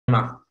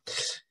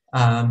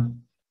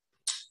Um,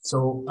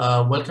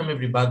 welcome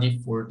everybody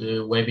for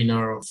the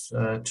webinar of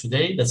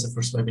today. That's the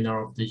first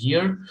webinar of the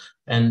year.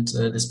 And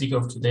the speaker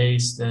of today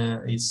is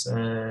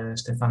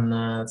Stéphane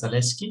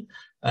Zaleski.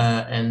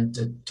 And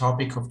the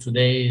topic of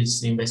today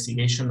is the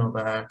investigation of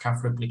a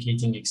calf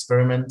replicating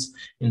experiment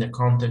in the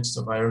context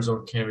of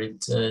aerosol-carried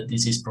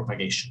disease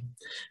propagation.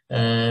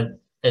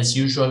 As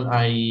usual,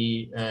 I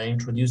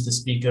introduce the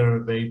speaker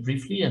very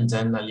briefly and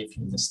then I leave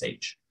him the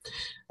stage.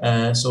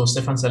 So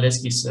Stéphane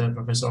Zaleski is a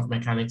professor of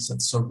mechanics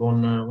at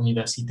Sorbonne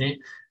Université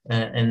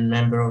and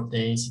member of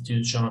the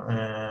Institution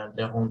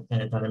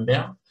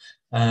d'Alembert.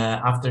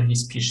 After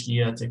his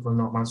PhD at École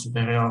Normale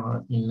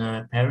Supérieure in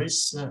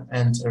Paris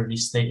and early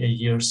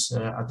years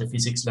at the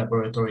physics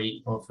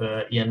laboratory of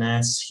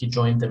ENS, he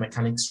joined the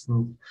mechanics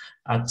group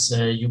at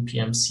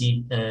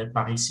UPMC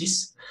Paris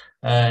 6.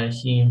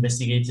 He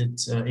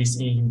investigates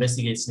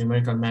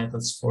numerical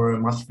methods for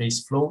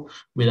multi-phase flow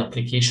with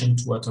application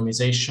to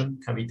atomization,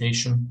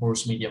 cavitation,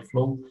 porous media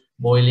flow,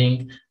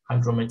 boiling,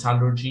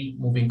 hydrometallurgy,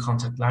 moving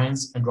contact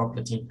lines, and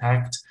droplet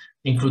impact,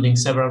 including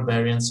several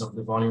variants of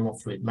the volume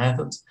of fluid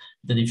method,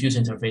 the diffuse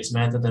interface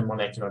method, and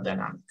molecular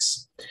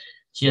dynamics.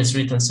 He has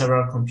written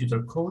several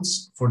computer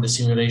codes for the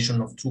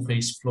simulation of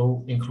two-phase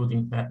flow,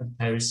 including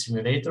Paris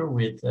simulator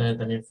with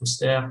Daniel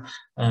Fuster,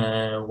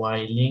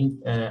 Y.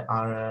 Ling,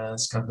 R.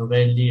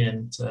 Scardovelli,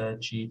 and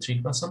G.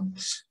 Tryggvason.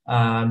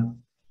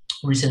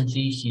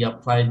 Recently, he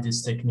applied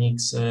these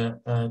techniques to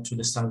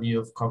the study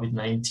of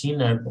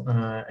COVID-19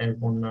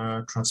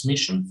 airborne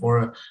transmission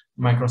for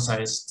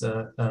micro-sized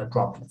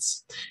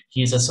droplets.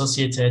 He is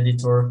associate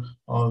editor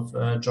of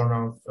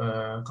Journal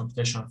of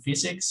Computational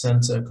Physics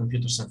and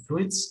Computers and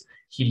Fluids.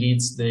 He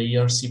leads the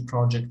ERC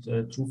project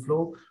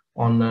TrueFlow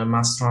on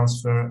mass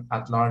transfer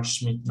at large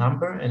Schmidt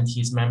number, and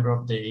he's member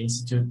of the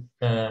Institute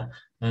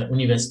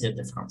University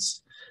of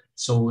France.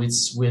 So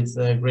it's with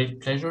great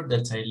pleasure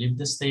that I leave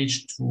the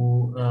stage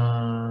to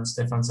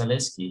Stéphane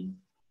Zaleski.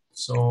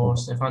 So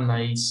Stéphane,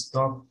 I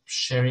stop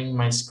sharing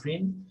my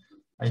screen.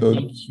 I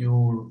think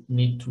you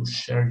need to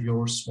share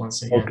yours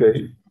once again.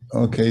 Okay.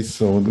 Okay.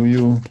 So do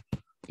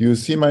you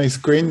see my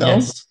screen now?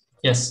 Yes.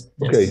 Yes.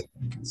 Okay.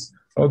 Yes.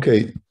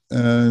 Okay.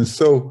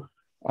 So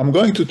I'm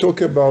going to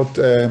talk about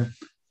a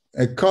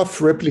calf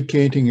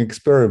replicating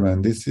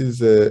experiment. This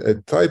is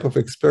a type of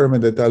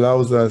experiment that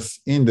allows us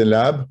in the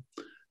lab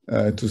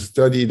to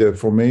study the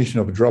formation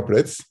of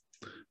droplets.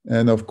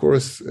 And of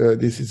course,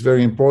 this is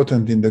very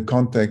important in the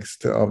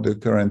context of the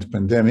current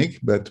pandemic,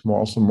 but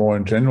also more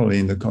generally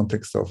in the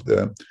context of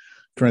the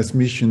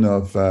transmission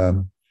of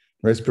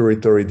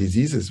respiratory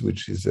diseases,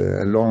 which is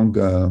a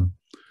long-term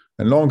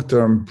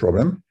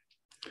problem.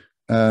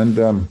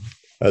 And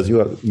as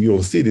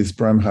you'll see, this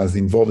problem has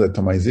involved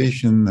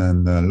atomization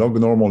and log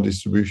normal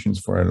distributions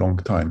for a long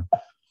time.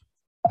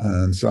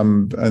 And so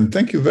and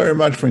thank you very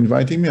much for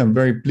inviting me. I'm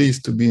very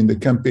pleased to be in the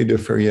Campé de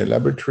Ferrier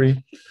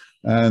laboratory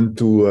and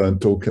to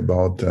talk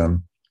about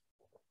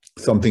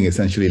something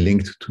essentially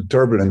linked to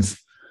turbulence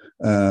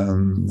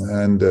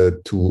and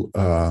to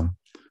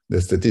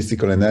the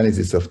statistical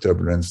analysis of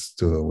turbulence,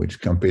 to which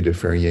Campé de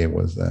Ferrier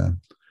was a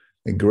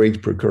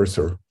great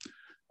precursor.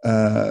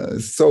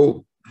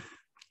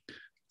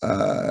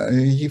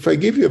 If I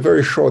give you a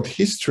very short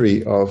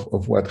history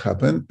of what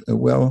happened,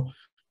 well,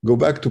 go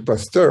back to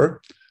Pasteur.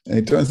 And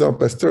it turns out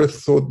Pasteur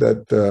thought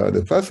that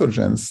the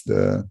pathogens,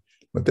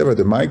 whatever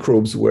the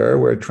microbes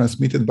were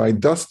transmitted by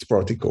dust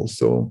particles.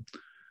 So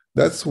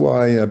that's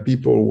why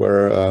people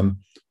were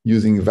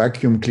using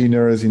vacuum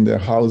cleaners in their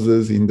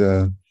houses in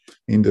the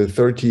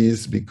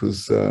 30s,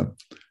 because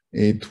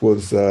it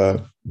was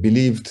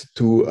believed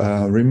to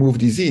remove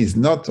disease,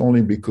 not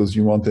only because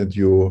you wanted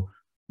your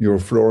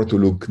floor to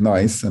look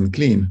nice and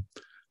clean.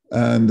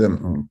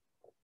 And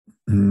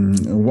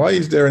why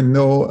is there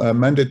no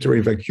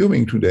mandatory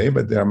vacuuming today,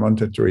 but there are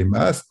mandatory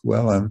masks?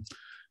 Well,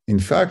 in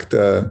fact,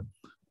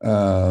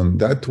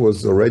 that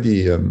was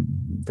already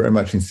very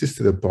much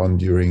insisted upon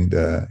during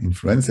the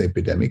influenza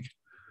epidemic.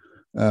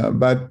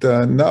 But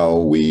now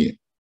we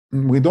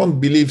don't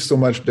believe so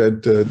much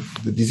that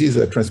the diseases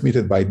are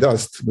transmitted by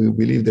dust. We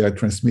believe they are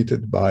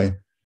transmitted by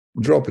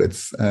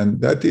droplets. And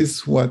that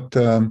is what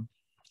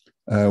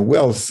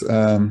Wells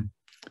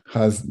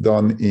has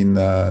done in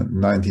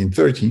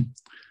 1930.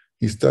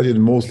 He studied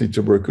mostly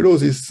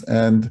tuberculosis,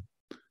 and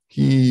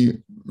he,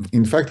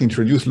 in fact,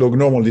 introduced log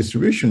normal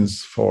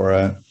distributions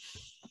for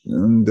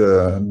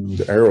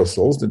the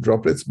aerosols, the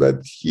droplets,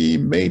 but he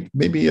made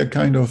maybe a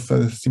kind of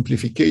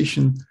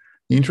simplification.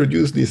 He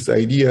introduced this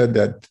idea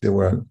that there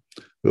were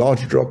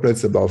large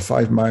droplets above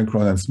 5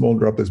 microns and small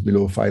droplets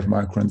below 5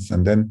 microns,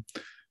 and then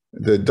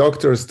the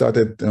doctors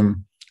started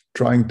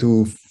trying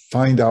to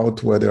find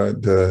out whether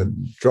the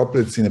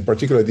droplets in a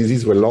particular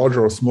disease were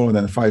larger or smaller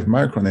than 5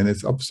 micron, and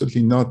it's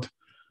absolutely not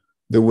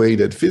the way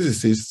that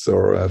physicists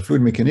or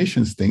fluid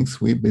mechanicians think.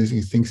 We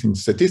basically think in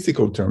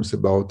statistical terms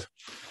about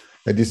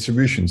a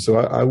distribution. So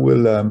I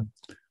will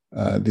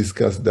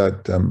discuss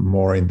that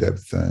more in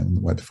depth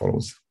in what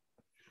follows.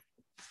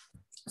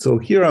 So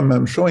here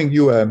I'm showing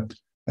you a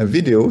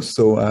video.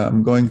 So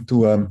I'm going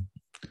to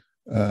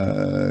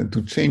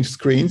to change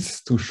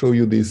screens to show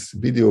you this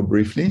video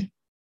briefly.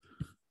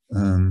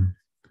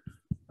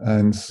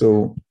 And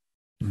so,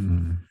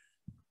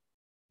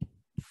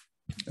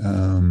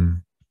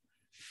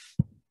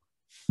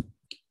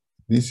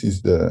 this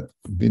is the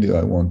video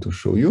I want to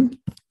show you.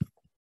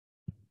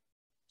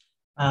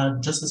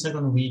 Just a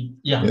second,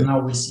 now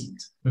we see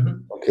it.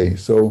 Mm-hmm. Okay,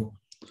 so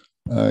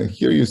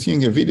here you're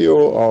seeing a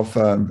video of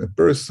a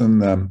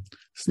person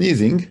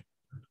sneezing.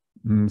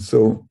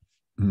 So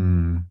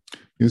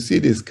you see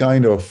this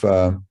kind of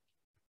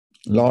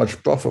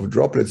large puff of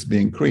droplets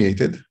being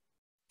created.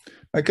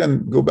 I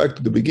can go back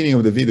to the beginning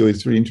of the video.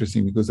 It's really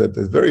interesting because at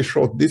a very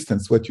short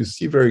distance, what you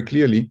see very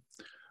clearly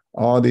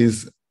are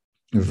these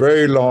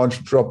very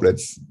large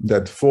droplets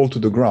that fall to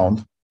the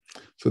ground.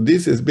 So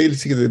this is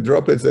basically the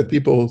droplets that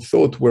people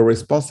thought were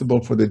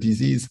responsible for the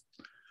disease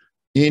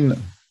in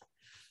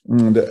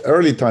the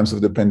early times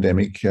of the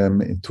pandemic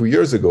 2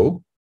 years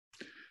ago.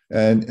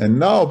 And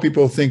now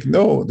people think,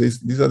 no,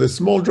 these are the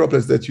small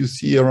droplets that you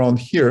see around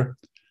here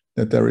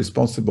that are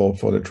responsible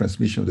for the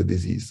transmission of the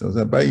disease. So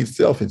that by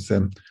itself, it's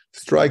a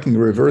striking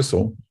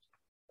reversal.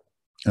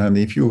 And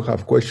if you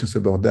have questions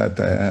about that,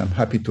 I am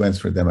happy to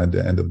answer them at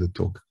the end of the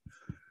talk.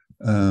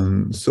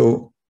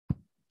 So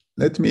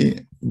let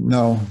me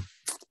now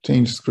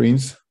change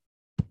screens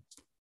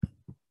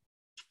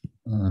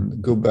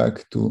and go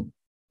back to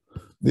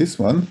this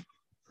one.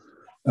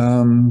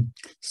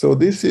 So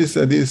this is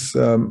this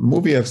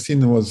movie I've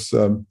seen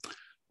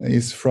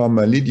is from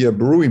Lydia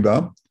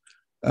Bruiba,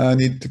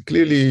 and it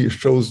clearly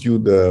shows you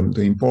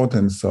the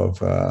importance of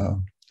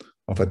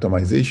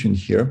atomization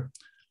here.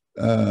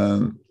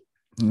 On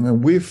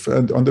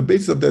the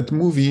basis of that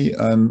movie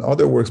and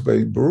other works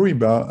by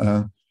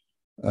Bruiba,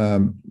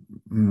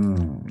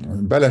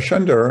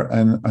 Balachandar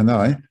and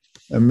I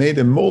made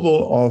a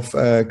model of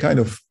a kind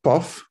of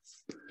puff,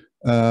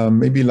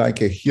 maybe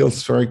like a Hill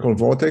spherical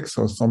vortex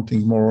or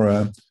something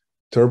more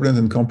turbulent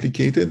and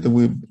complicated.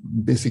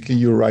 Basically,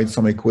 you write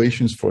some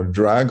equations for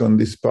drag on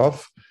this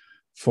puff,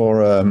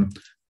 for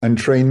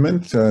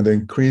entrainment, the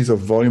increase of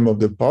volume of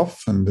the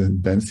puff and the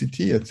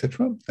density,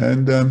 etc.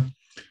 And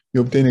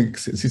you obtain a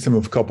system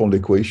of coupled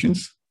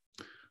equations.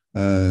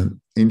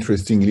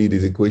 Interestingly,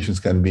 these equations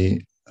can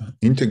be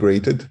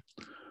integrated,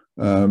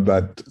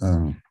 but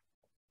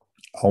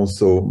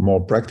also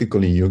more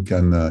practically, you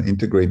can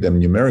integrate them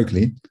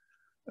numerically.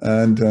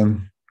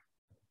 And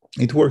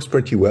it works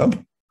pretty well.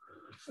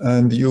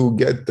 And you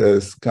get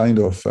this kind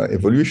of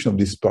evolution of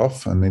this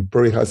puff, and it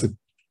probably has a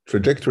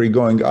trajectory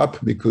going up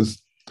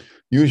because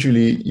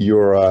usually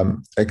your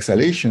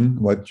exhalation,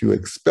 what you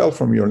expel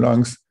from your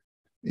lungs,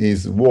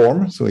 is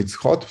warm, so it's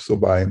hot. So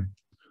by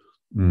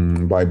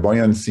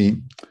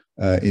buoyancy,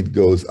 it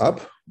goes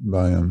up.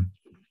 By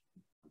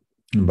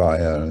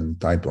a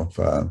type of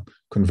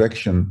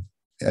convection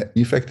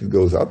effect, it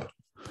goes up.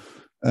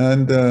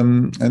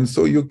 And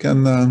so you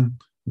can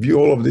view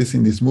all of this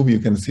in this movie. You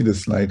can see the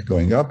slide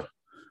going up.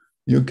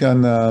 You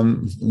can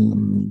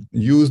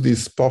use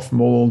this puff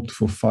model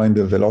to find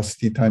the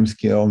velocity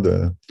timescale,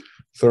 the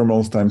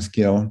thermals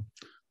timescale,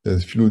 the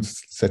fluid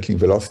settling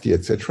velocity,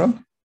 etc.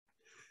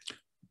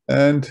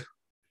 And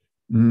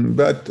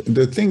but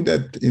the thing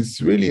that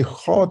is really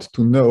hard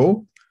to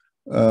know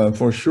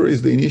for sure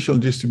is the initial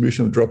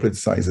distribution of droplet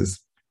sizes.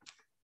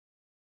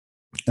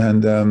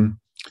 And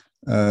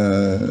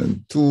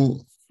to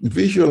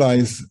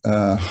visualize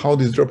how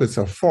these droplets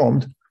are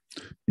formed,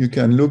 you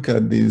can look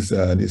at these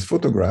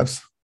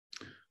photographs.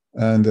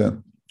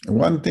 And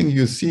one thing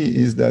you see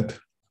is that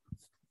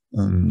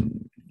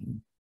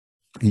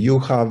you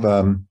have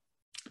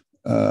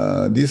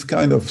these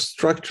kind of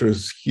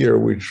structures here,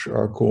 which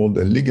are called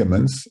the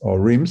ligaments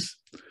or rims.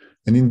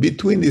 And in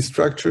between these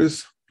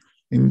structures,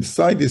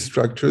 inside these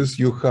structures,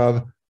 you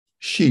have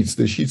sheets.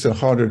 The sheets are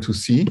harder to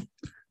see.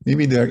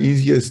 Maybe they're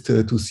easiest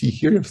to see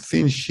here,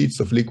 thin sheets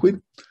of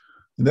liquid.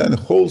 And then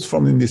holes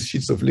formed in these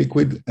sheets of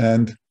liquid,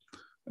 and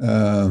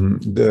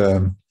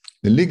the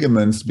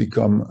ligaments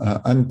become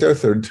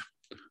untethered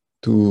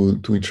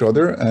to each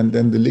other, and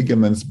then the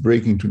ligaments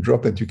break into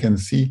droplet. You can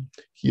see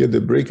here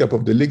the breakup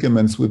of the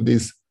ligaments with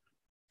this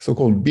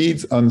so-called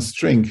beads on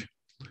string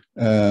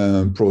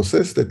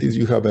process. That is,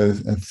 you have a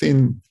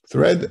thin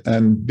thread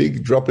and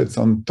big droplets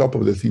on top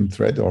of the thin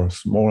thread, or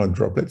smaller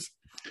droplets.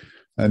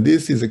 And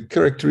this is a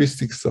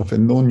characteristics of a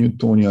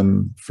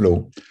non-Newtonian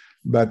flow.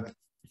 But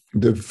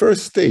the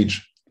first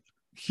stage,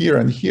 here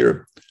and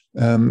here,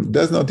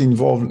 does not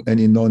involve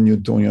any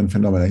non-Newtonian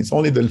phenomena. It's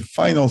only the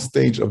final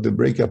stage of the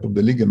breakup of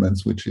the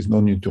ligaments which is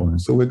non-Newtonian.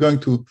 So we're going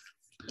to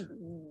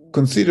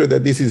consider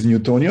that this is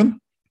Newtonian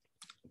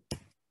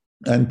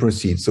and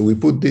proceed. So we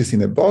put this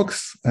in a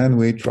box and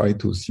we try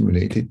to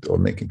simulate it or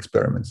make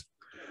experiments.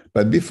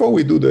 But before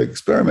we do the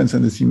experiments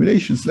and the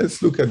simulations,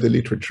 let's look at the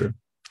literature.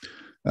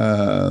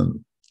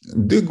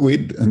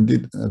 Duguid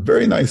did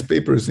very nice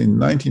papers in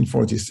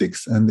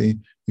 1946, and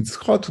it's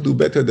hard to do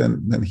better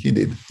than he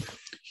did.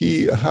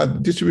 He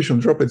had distribution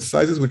of droplet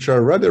sizes which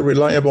are rather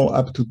reliable,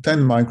 up to 10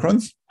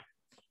 microns.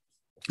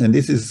 And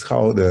this is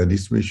how the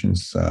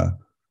distributions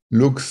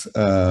looks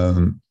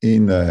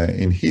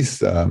in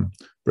his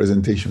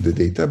presentation of the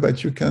data,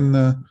 but you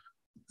can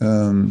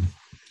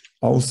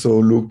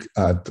also look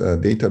at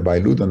data by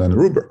Ludon and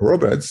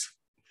Roberts.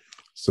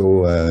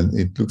 So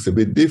it looks a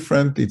bit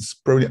different. It's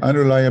probably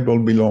unreliable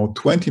below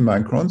 20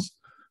 microns.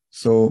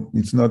 So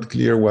it's not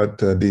clear what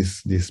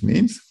this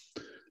means.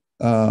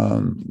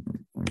 And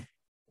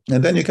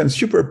then you can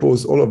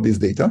superpose all of this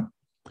data.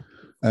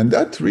 And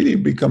that really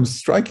becomes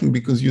striking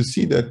because you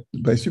see that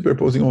by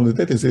superposing all the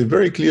data, there's a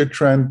very clear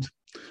trend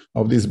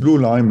of this blue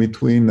line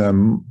between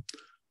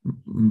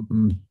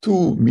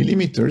 2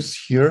 millimeters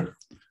here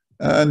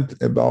and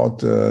about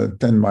 10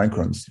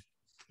 microns.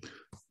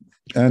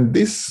 And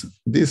this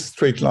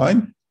straight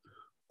line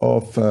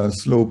of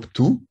slope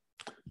 2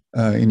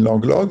 in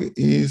log-log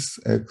is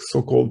a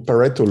so-called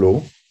Pareto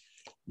law.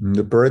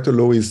 The Pareto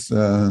law is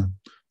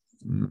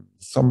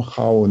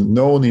somehow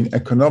known in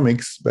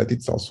economics, but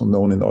it's also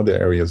known in other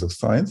areas of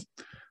science.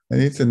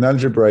 And it's an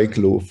algebraic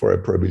law for a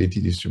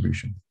probability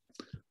distribution.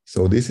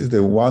 So this is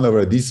the 1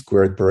 over d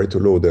squared Pareto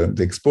law.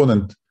 The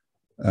exponent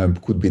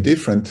could be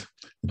different.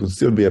 It would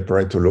still be a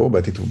Pareto law,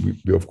 but it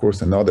would be, of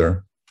course,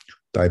 another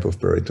type of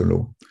Pareto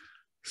law.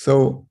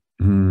 So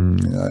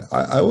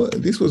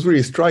this was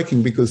really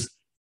striking because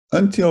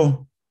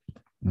until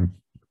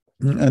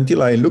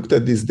I looked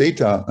at this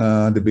data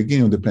at the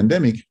beginning of the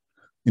pandemic,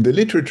 in the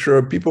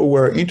literature, people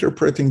were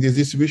interpreting this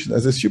distribution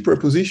as a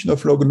superposition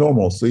of log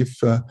normal. So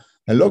if a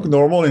log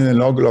normal in a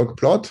log-log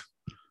plot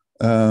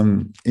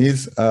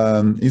is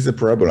a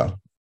parabola,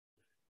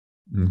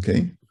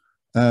 okay,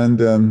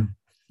 and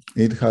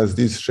it has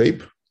this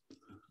shape,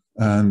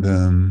 and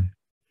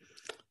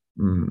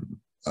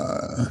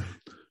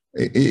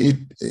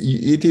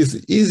it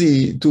is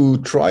easy to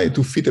try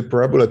to fit a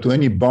parabola to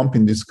any bump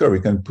in this curve.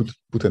 You can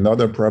put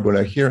another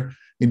parabola here.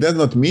 It does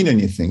not mean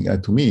anything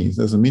to me. It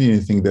doesn't mean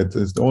anything. That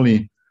is the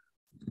only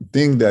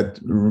thing that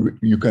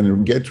you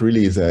can get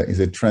really is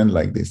a trend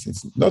like this.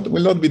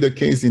 Will not be the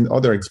case in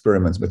other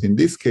experiments, but in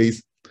this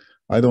case,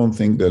 I don't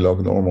think the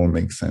log normal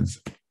makes sense.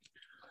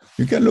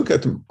 You can look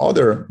at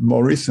other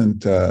more recent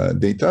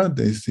data.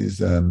 This is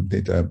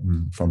data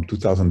from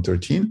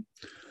 2013,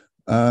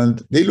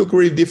 and they look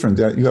really different.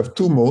 You have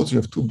 2 modes, you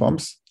have 2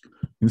 bumps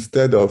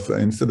instead of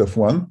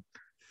 1,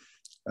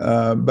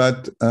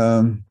 but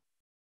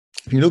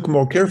if you look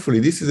more carefully,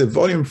 this is a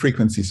volume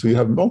frequency. So you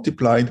have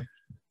multiplied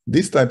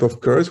this type of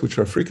curves, which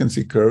are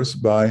frequency curves,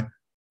 by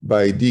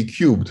d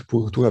cubed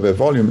to have a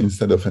volume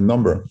instead of a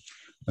number.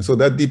 And so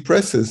that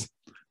depresses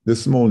the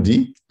small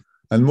d.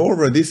 And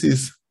moreover, this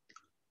is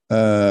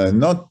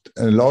not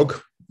a log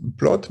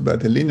plot,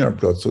 but a linear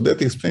plot. So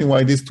that explains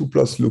why these 2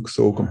 plots look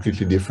so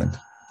completely different.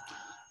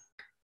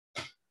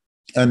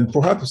 And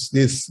perhaps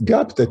this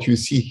gap that you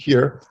see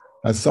here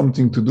has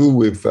something to do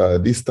with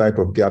this type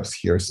of gaps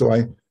here. So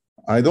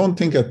I don't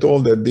think at all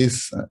that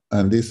this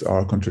and this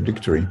are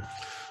contradictory,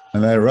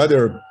 and I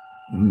rather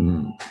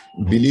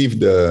believe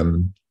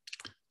the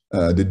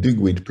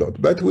Dugwit plot.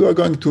 But we are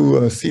going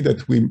to see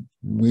that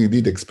we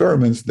did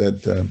experiments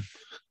that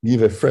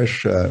give a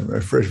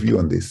fresh view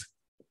on this.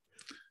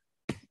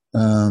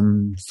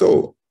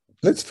 So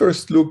let's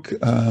first look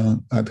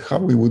at how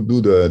we would do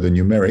the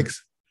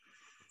numerics.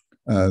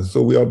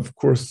 So we have, of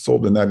course,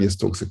 solved the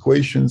Navier-Stokes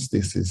equations.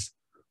 This is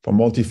for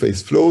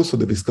multi-phase flow, so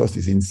the viscosity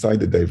is inside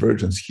the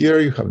divergence here.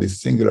 You have this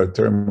singular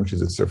term, which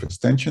is a surface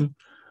tension.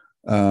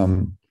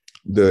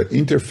 The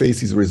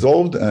interface is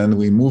resolved, and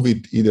we move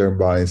it either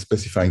by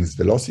specifying its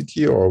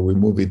velocity, or we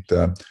move it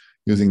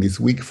using this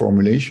weak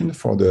formulation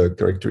for the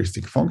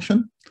characteristic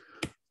function.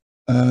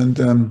 And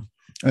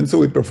so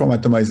we perform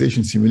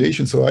atomization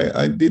simulation. So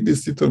I did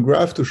this little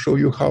graph to show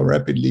you how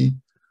rapidly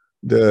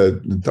the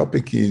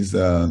topic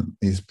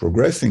is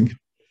progressing.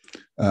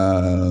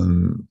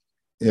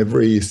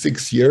 Every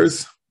 6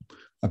 years,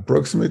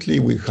 approximately,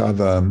 we have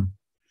a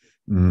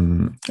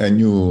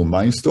new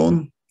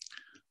milestone.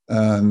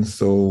 And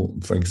so,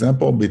 for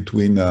example,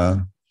 between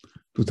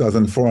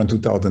 2004 and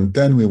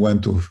 2010, we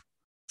went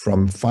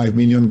from 5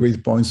 million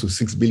grid points to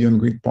 6 billion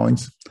grid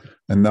points.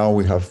 And now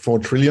we have 4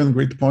 trillion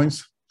grid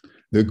points,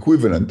 the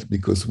equivalent,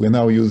 because we're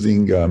now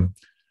using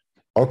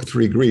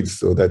octary grids.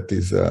 So that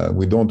is,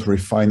 we don't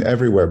refine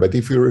everywhere. But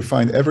if we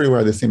refine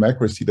everywhere the same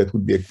accuracy, that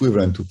would be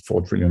equivalent to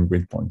 4 trillion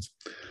grid points.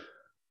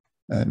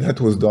 And that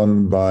was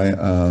done by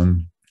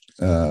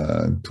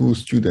 2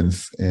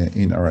 students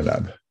in our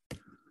lab.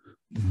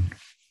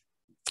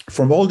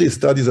 From all these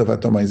studies of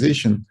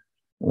atomization,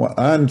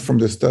 and from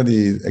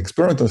the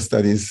experimental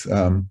studies,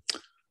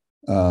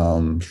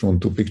 shown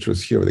 2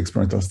 pictures here with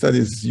experimental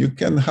studies, you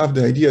can have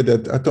the idea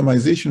that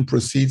atomization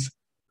proceeds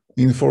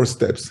in 4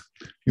 steps.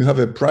 You have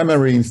a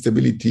primary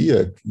instability,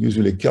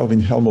 usually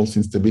Kelvin-Helmholtz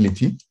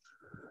instability.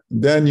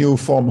 Then you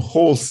form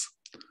holes.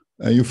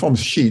 You form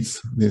sheets.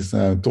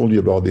 I told you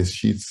about these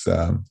sheets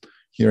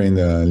here in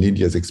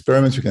Lydia's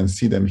experiments. You can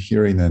see them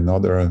here in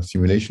another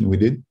simulation we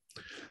did.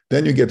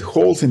 Then you get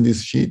holes in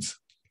these sheets.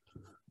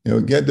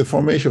 You get the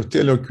formation of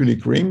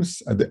Taylor-Kulik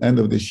rings at the end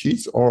of the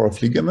sheets or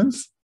of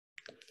ligaments.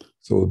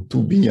 So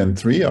 2B and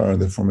 3 are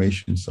the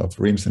formations of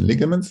rings and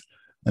ligaments.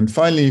 And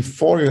finally,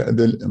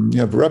 you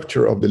have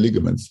rupture of the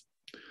ligaments.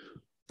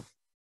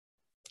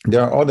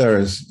 There are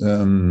other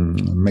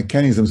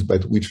mechanisms by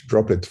which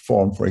droplets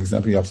form. For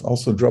example, you have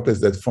also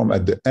droplets that form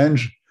at the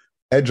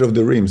edge of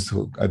the rim.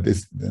 So at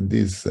this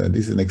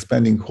is an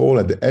expanding hole.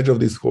 At the edge of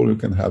this hole, you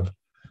can have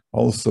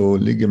also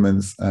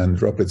ligaments and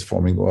droplets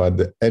forming, or at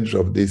the edge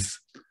of this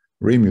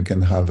rim, you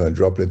can have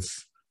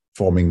droplets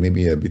forming,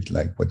 maybe a bit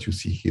like what you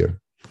see here.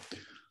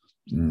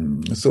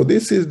 So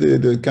this is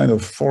the kind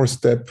of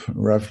four-step,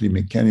 roughly,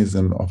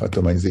 mechanism of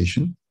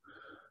atomization.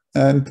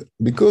 And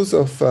because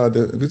of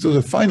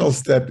the final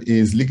step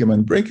is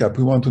ligament breakup,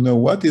 we want to know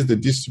what is the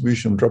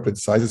distribution of droplet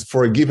sizes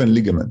for a given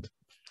ligament.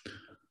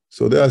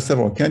 So there are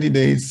several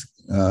candidates.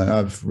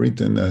 I've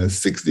written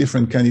 6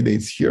 different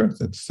candidates here.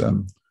 That's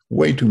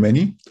way too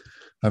many.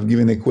 I've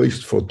given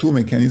equations for 2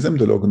 mechanisms,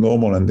 the log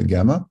normal and the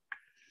gamma.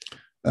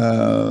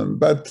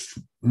 But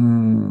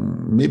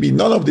maybe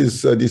none of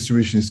this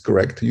distribution is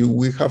correct.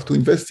 We have to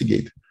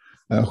investigate.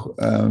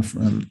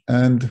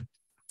 And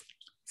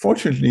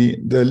fortunately,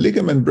 the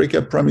ligament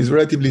breakup problem is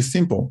relatively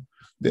simple.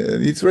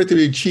 It's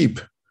relatively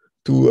cheap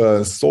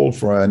to solve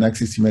for an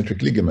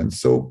axisymmetric ligament.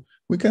 So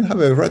we can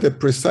have a rather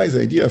precise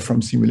idea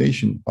from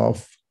simulation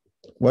of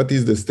what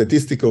is the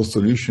statistical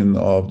solution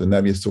of the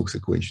Navier-Stokes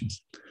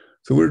equations.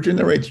 So we'll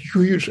generate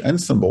huge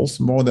ensembles,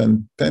 more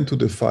than 10 to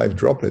the 5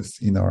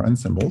 droplets in our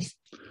ensembles.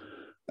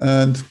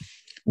 And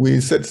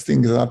we set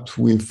things up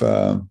with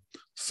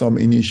some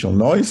initial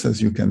noise,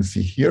 as you can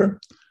see here.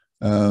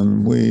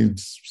 We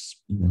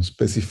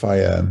specify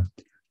a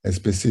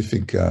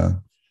specific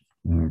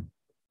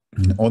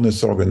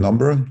Ohnesorger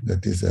number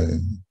that is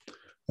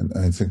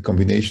it's a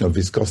combination of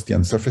viscosity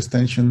and surface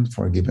tension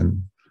for a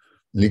given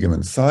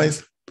ligament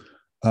size.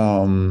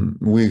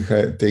 We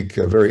take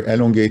very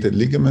elongated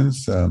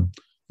ligaments.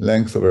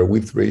 Length over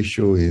width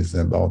ratio is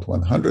about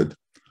 100.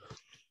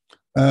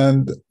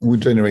 And we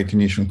generate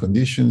initial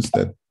conditions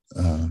that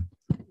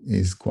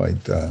is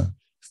quite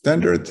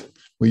standard.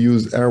 We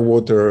use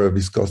air-water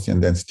viscosity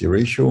and density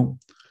ratio.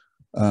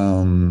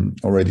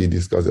 Already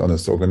discussed on a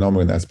Ohnesorger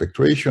number and aspect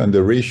ratio, and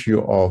the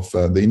ratio of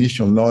the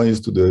initial noise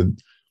to the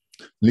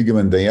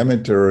ligament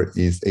diameter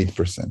is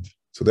 8%.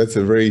 So that's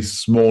a very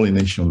small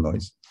initial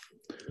noise.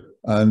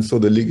 And so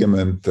the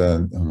ligament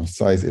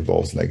size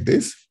evolves like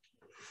this.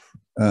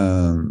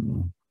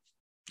 So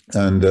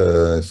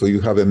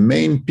you have a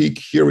main peak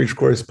here, which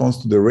corresponds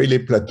to the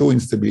Rayleigh plateau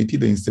instability,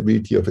 the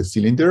instability of a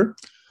cylinder.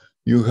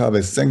 You have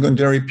a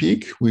secondary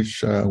peak,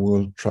 which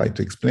we'll try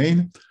to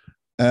explain.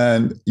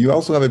 And you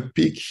also have a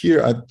peak here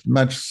at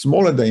much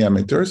smaller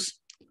diameters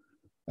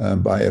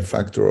by a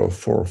factor of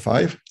 4 or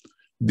 5.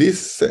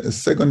 This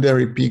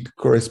secondary peak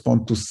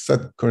corresponds to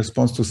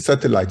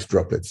satellite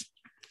droplets.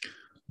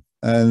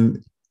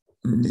 And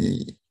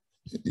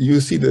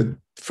you see the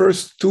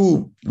first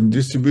 2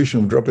 distribution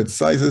of droplet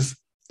sizes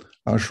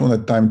are shown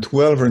at time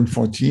 12 and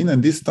 14,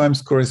 and these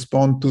times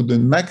correspond to the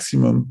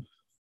maximum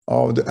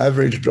of the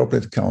average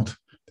droplet count.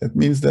 That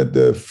means that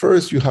the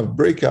first you have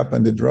breakup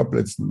and the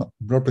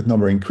droplet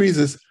number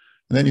increases,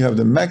 and then you have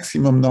the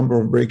maximum number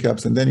of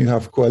breakups, and then you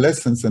have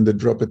coalescence and the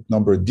droplet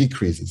number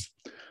decreases.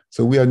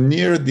 So we are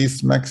near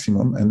this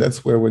maximum, and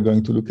that's where we're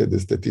going to look at the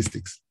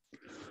statistics.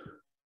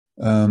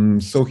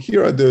 So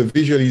here are the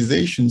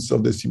visualizations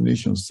of the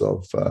simulations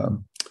of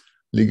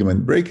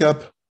ligament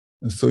breakup.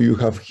 So you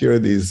have here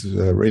these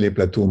Rayleigh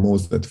plateau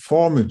modes that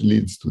form. It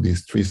leads to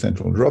these 3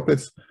 central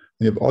droplets.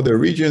 You have other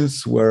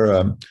regions where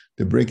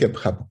the breakup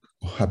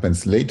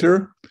happens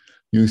later.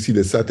 You see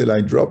the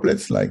satellite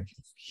droplets like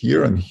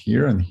here and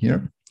here and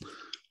here.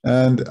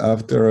 And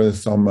after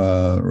some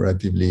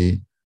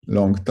relatively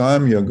long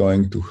time, you're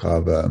going to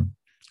have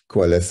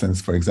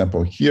coalescence. For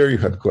example, here you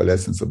had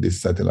coalescence of this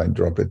satellite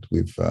droplet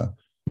with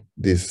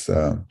this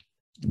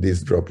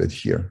droplet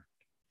here.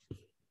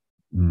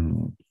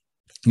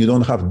 You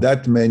don't have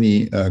that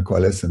many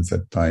coalescence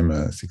at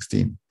time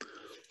 16.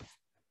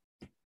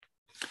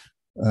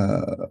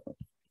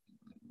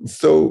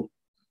 So,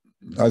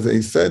 as I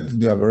said,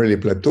 you have a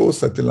Rayleigh plateau,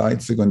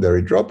 satellite,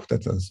 secondary drop.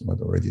 That is what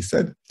I already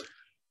said.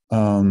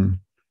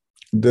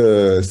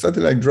 The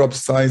satellite drop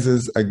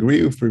sizes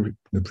agree with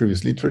the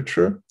previous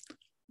literature.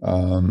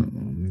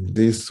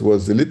 This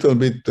was a little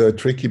bit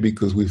tricky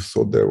because we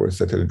thought there were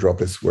satellite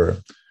droplets were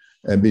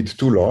a bit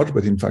too large,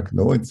 but in fact,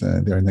 no,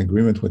 they're in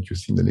agreement with what you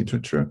see in the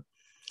literature.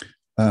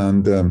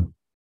 And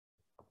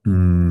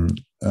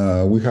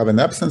we have an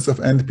absence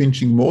of end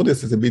pinching mode.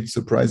 This is a bit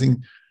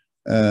surprising.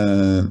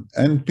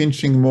 End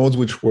pinching modes,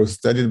 which were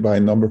studied by a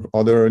number of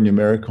other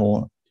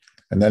numerical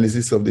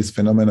analysis of this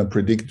phenomena,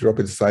 predict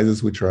droplet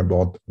sizes which are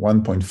about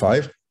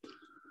 1.5,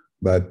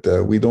 but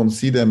we don't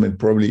see them, and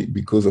probably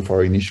because of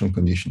our initial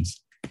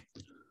conditions.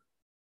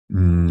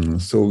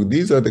 So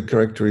these are the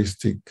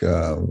characteristic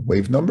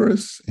wave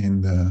numbers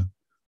in the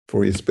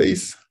Fourier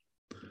space,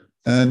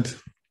 and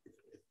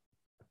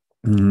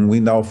we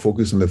now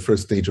focus on the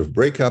first stage of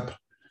breakup.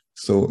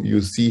 So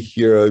you see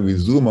here, we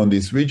zoom on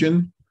this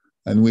region,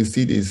 and we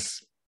see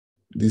this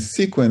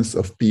sequence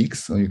of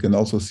peaks. So you can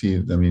also see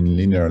them in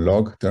linear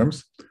log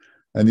terms.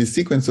 And this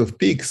sequence of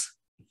peaks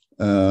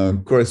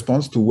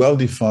corresponds to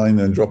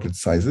well-defined droplet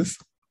sizes.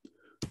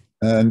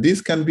 And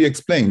this can be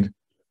explained.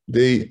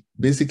 They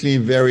basically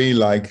vary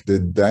like the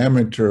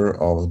diameter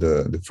of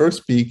the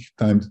first peak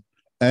times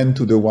n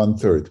to the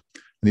 1/3.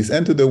 And this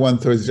n to the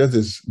 1/3 is just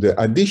the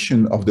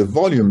addition of the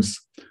volumes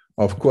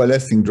of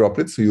coalescing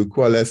droplets. So you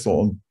coalesce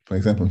all, for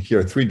example,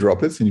 here 3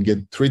 droplets, and you get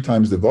 3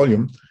 times the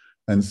volume.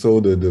 And so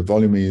the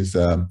volume is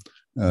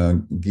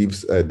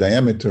gives a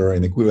diameter,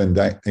 an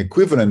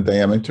equivalent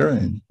diameter,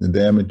 and the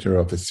diameter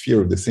of a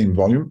sphere of the same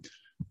volume,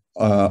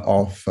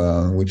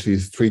 which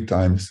is 3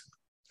 times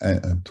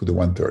to the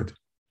 1/3.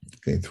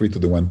 Okay, 3 to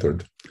the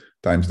 1/3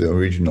 times the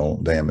original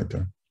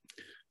diameter.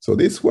 So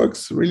this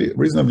works really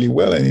reasonably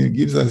well, and it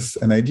gives us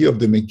an idea of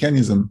the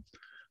mechanism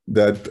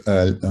that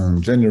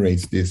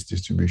generates this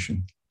distribution.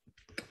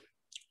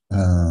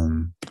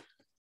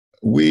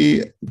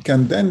 We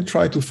can then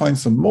try to find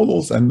some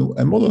models, and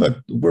a model that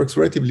works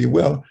relatively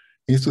well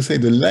is to say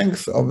the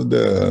length of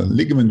the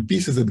ligament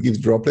pieces that gives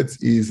droplets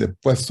is a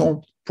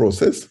Poisson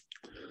process.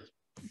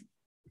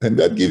 And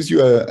that gives you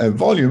a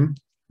volume,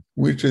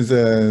 which is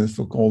a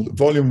so-called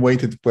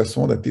volume-weighted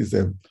Poisson, that is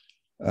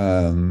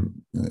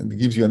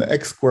gives you an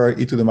x squared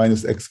e to the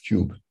minus x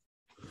cube.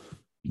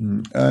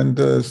 And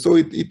so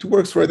it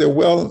works rather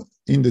well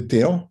in the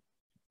tail,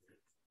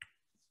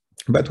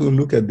 but we'll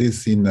look at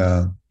this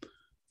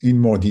in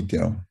more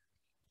detail.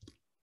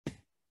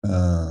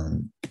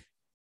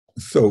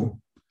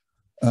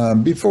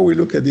 Before we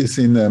look at this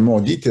in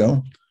more detail,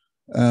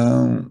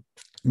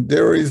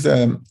 there is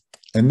a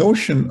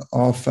notion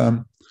of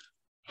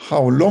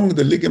how long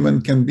the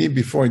ligament can be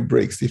before it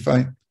breaks.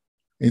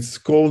 It's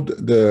called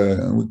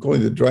we call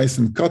it the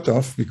Dreisen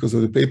cutoff because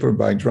of the paper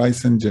by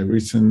Dreisen,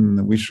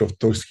 Jerison,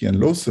 Wischow-Toski, and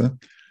Lohse.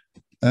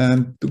 And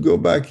to go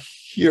back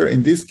here,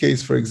 in this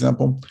case, for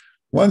example,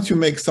 once you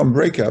make some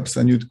breakups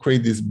and you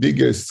create these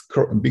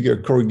bigger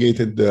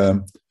corrugated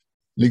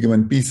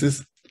ligament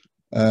pieces,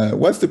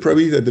 what's the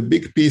probability that the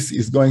big piece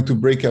is going to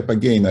break up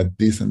again at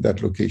this and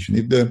that location?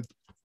 If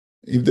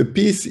the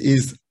piece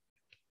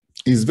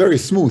is very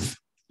smooth,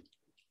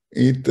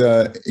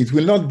 it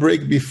will not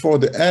break before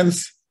the ends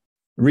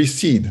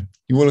recede.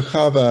 You will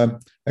have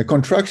a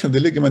contraction of the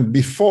ligament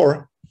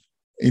before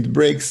it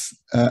breaks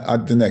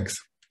at the next.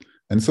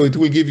 And so it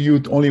will give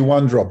you only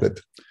 1 droplet.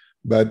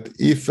 But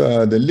if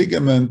the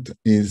ligament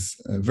is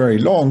very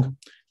long,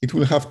 it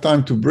will have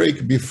time to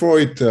break before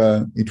it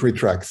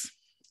retracts.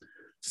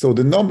 So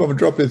the number of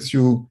droplets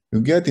you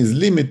get is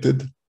limited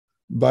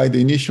by the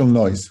initial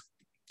noise.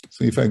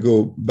 So if I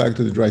go back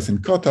to the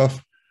Dreisen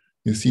cutoff,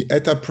 you see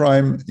eta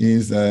prime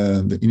is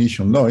the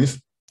initial noise,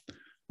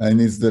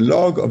 and it's the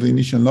log of the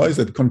initial noise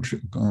that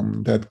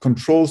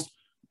controls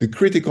the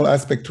critical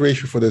aspect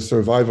ratio for the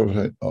survival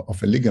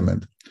of a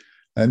ligament.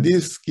 And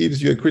this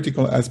gives you a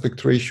critical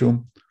aspect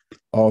ratio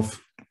of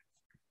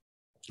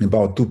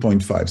about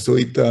 2.5. So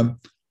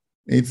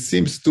it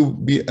seems to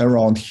be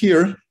around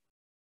here,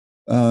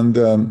 and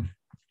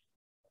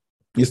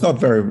it's not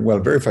very well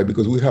verified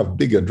because we have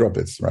bigger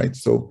droplets, right?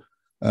 So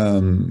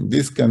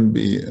this can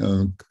be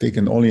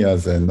taken only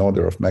as an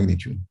order of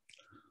magnitude.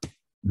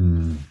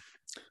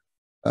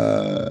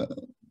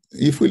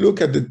 If we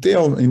look at the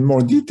tail in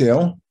more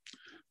detail,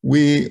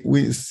 we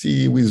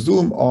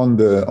zoom on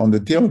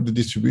the tail of the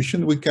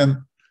distribution.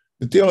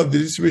 The tail of the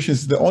distribution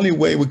is the only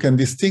way we can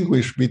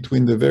distinguish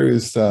between the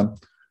various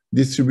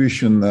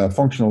distribution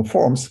functional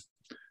forms,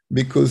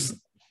 because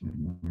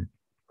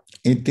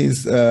it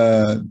is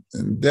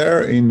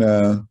there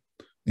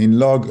in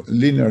log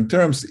linear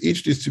terms.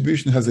 Each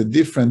distribution has a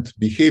different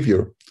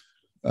behavior.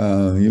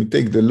 You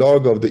take the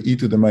log of the e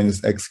to the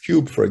minus x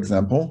cube, for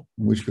example,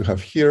 which you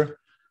have here.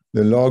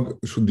 The log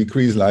should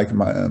decrease like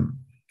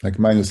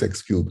minus x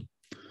cube.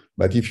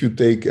 But if you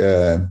take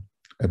a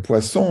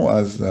Poisson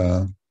as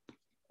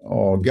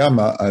or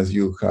gamma as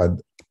you had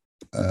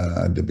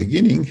at the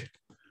beginning,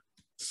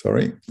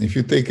 if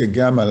you take a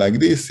gamma like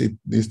this,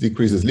 this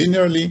decreases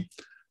linearly,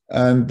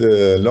 and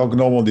the log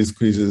normal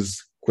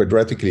decreases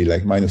quadratically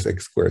like minus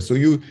x squared. So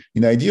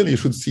in ideal, you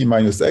should see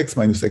minus x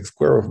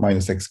squared of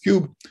minus x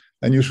cube,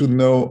 and you should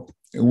know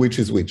which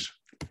is which.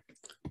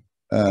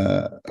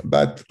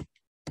 But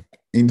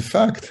in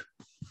fact,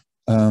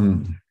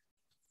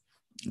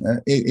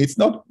 it's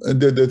not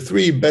the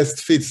 3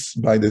 best fits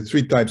by the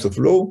 3 types of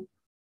law,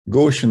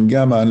 Gaussian,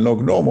 gamma, and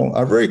log normal,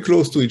 are very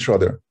close to each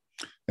other.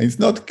 And it's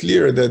not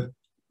clear that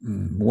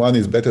one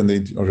is better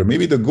than the other.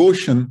 Maybe the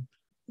Gaussian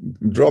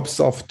drops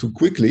off too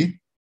quickly,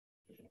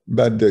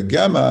 but the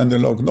gamma and the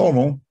log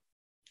normal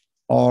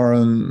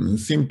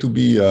seem to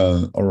be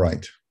all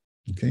right.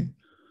 Okay,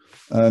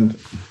 and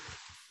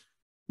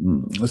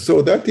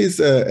so that is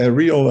a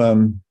real,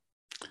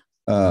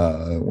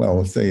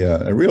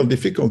 a real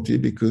difficulty,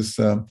 because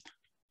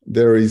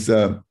there is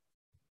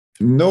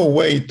no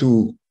way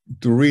to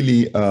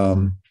really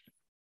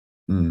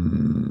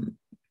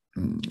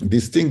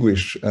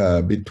distinguish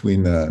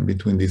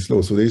between these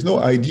laws. So there is no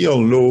ideal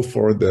law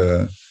for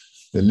the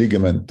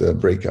ligament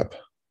breakup.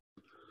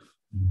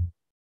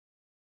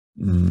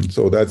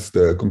 So that's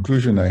the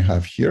conclusion I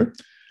have here.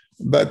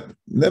 But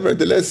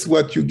nevertheless,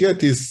 what you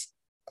get is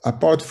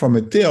apart from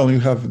a tail, you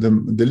have the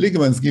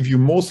ligaments give you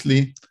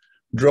mostly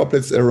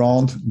droplets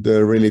around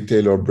the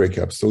Rayleigh-Taylor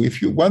breakup. So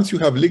once you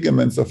have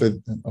ligaments of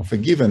a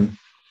given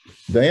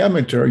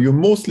diameter, you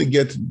mostly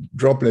get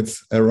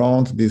droplets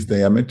around this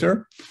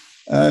diameter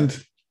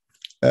and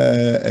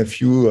a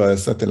few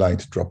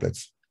satellite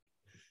droplets.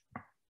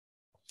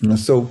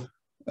 So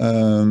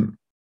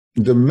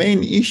the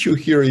main issue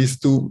here is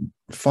to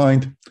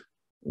find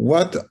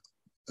what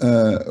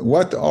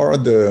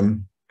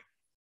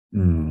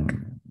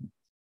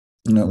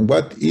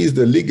is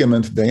the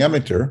ligament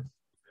diameter,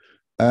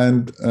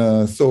 and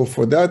so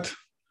for that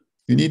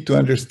you need to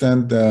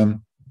understand the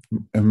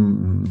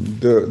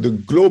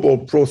global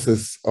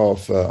process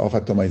of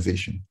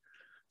atomization.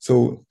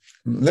 So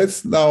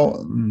let's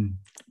now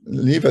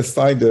leave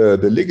aside the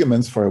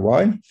ligaments for a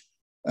while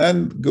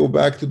and go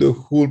back to the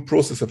whole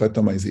process of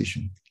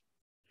atomization.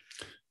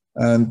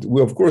 And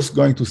we're, of course,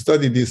 going to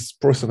study this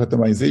process of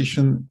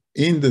atomization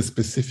in the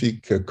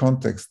specific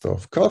context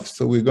of cuff.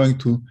 So we're going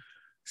to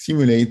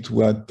simulate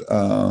what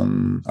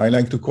I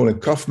like to call a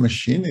cuff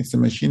machine. It's a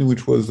machine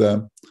which was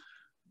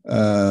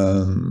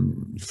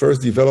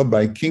first developed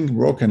by King,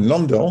 Rock, and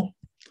Lundell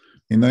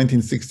in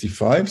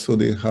 1965. So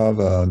they have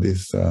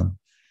this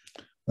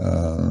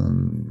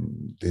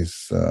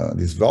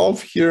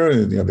valve here.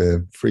 You have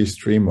a free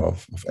stream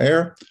of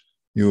air.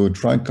 You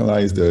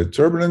tranquilize the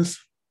turbulence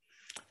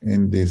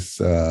in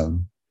this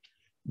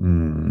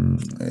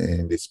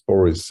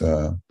porous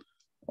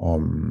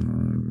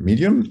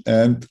medium,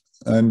 and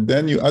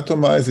then you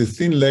atomize a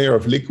thin layer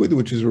of liquid,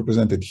 which is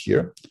represented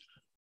here.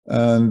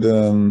 And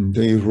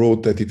they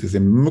wrote that it is a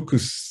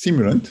mucus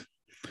simulant,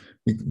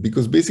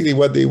 because basically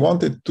what they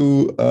wanted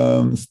to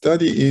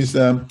study is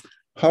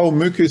how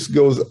mucus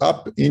goes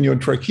up in your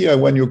trachea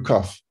when you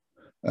cough.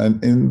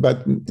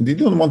 But they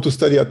didn't want to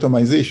study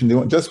atomization.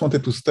 They just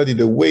wanted to study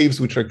the waves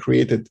which are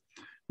created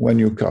when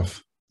you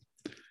cough.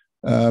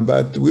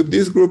 But with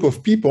this group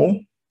of people,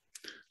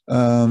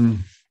 so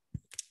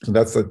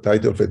that's the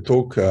title of a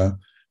talk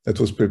that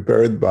was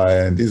prepared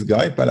by this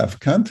guy, Pallav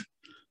Kant,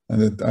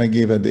 and that I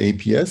gave at the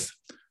APS.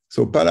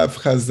 So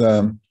Pallav has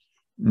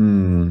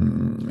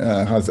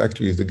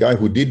actually is the guy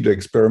who did the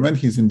experiment.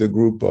 He's in the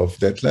group of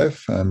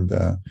Detlef, and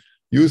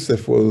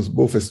Youssef was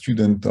both a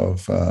student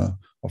of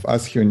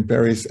us here in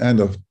Paris and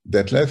of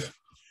Detlef,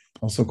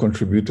 also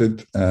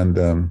contributed,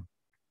 and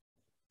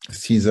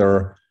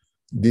Caesar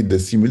did the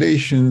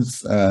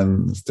simulations,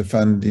 and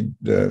Stéphane did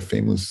the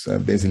famous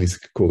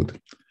Basilisk code.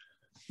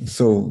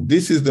 So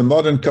this is the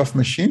modern cuff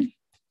machine.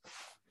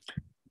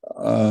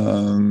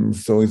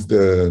 So it's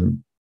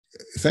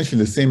essentially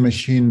the same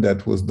machine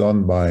that was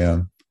done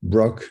by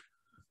Brock,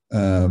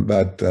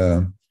 but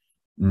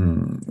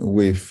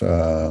with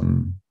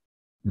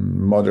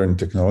modern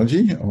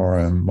technology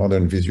or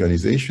modern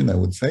visualization, I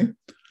would say.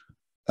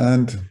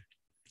 And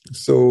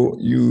so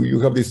you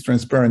have this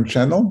transparent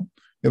channel.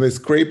 You have a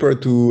scraper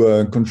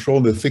to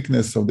control the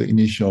thickness of the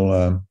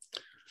initial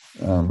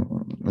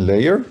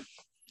layer.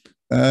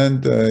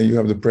 And you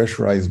have the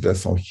pressurized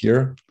vessel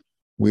here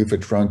with a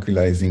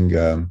tranquilizing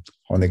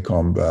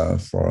honeycomb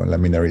for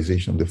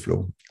laminarization of the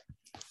flow.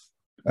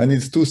 And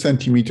it's 2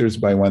 centimeters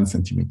by 1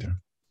 centimeter.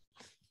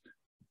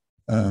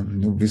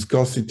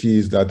 Viscosity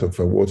is that of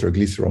a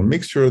water-glycerol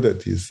mixture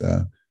that is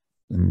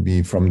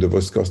be from the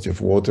viscosity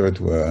of water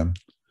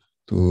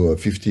to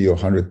 50 or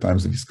 100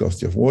 times the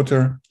viscosity of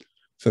water.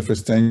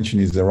 Surface tension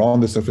is around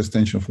the surface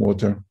tension of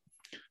water.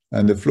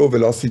 And the flow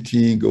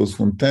velocity goes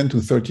from 10 to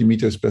 30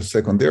 meters per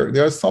second.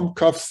 There are some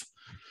cuffs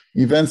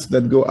events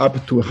that go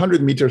up to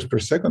 100 meters per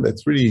second.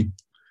 That's really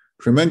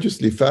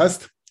tremendously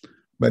fast.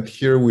 But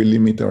here we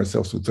limit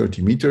ourselves to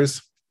 30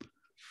 meters.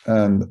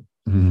 And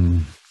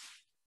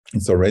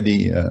it's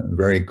already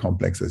very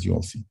complex, as you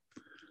all see.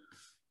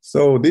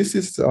 So this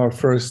is our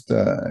first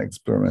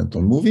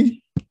experimental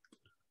movie.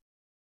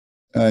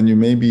 And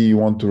maybe you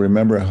want to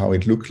remember how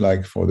it looked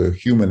like for the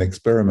human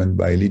experiment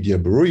by Lydia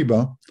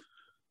Boruiba.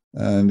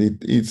 And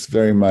it's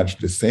very much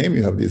the same.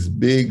 You have these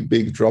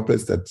big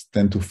droplets that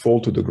tend to fall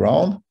to the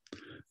ground.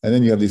 And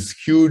then you have this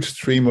huge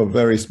stream of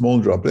very small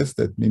droplets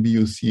that maybe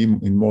you see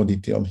in more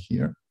detail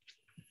here.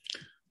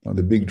 Now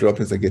the big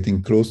droplets are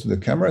getting close to the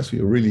camera, so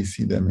you really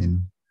see them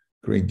in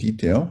great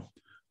detail.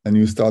 And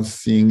you start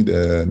seeing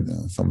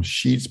some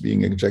sheets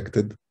being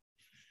ejected.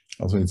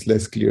 Also, it's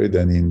less clear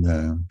than in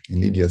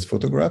Lydia's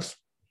photographs.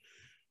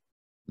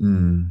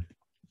 And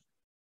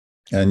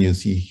you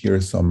see here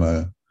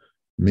some,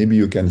 maybe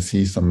you can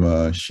see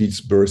some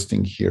sheets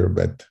bursting here,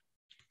 but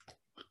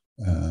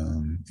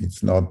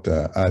it's not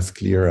as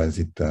clear as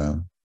it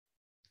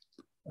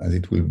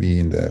will be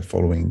in the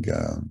following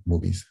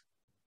movies.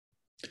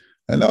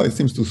 And now it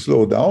seems to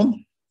slow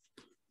down.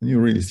 And you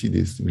really see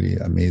these really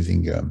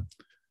amazing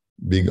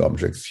big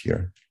objects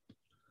here.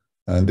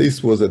 And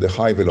this was at a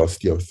high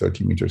velocity of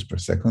 30 meters per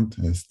second,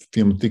 a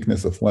film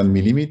thickness of 1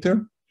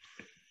 millimeter.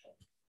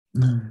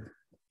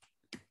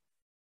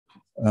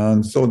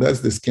 And so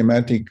that's the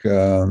schematic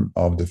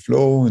of the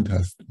flow. It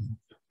has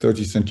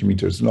 30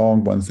 centimeters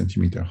long, 1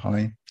 centimeter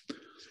high,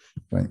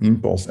 an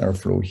impulse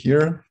airflow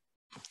here.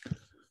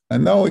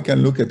 And now we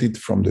can look at it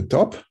from the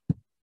top.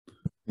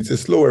 It's a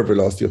slower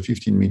velocity of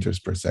 15 meters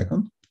per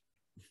second.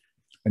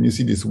 And you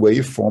see this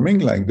wave forming,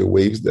 like the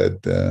waves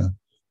that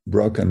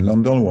Brock and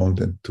London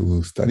wanted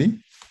to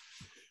study.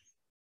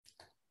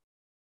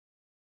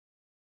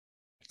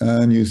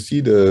 And you see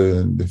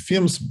the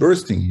films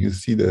bursting. You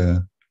see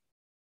the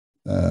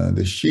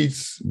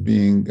sheets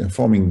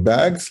forming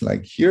bags,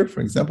 like here,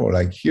 for example, or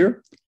like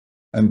here,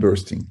 and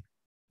bursting.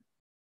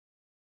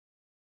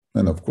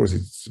 And of course,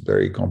 it's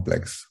very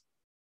complex.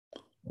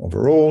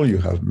 Overall, you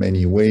have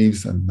many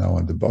waves, and now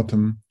at the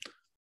bottom,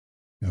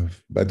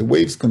 but the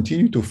waves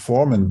continue to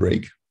form and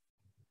break.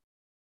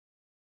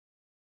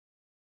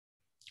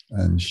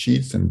 And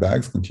sheets and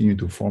bags continue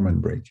to form and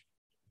break.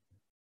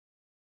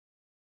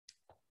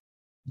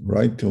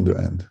 Right till the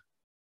end.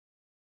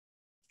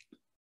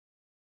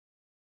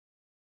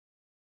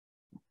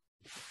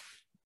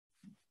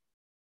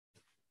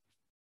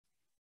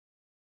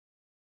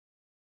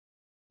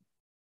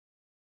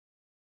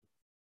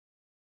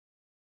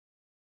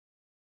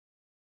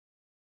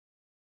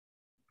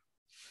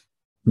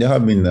 There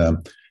have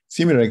been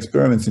similar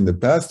experiments in the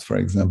past. For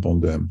example,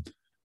 the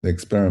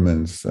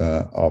experiments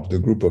of the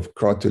group of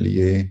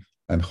Crotelier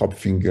and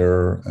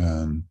Hopfinger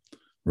and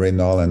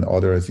Reynal and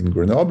others in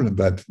Grenoble,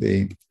 but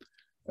they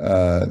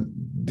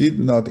did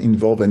not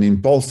involve an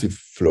impulsive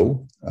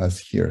flow as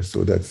here.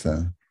 So that's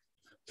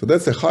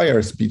a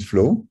higher speed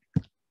flow.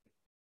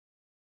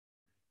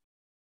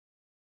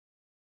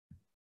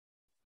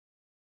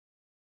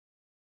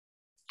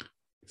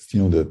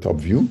 Still the top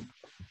view.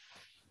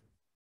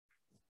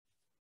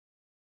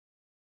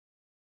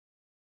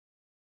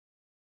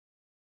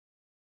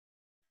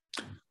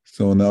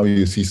 So now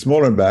you see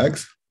smaller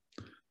bags.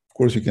 Of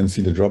course, you can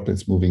see the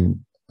droplets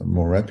moving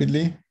more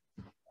rapidly.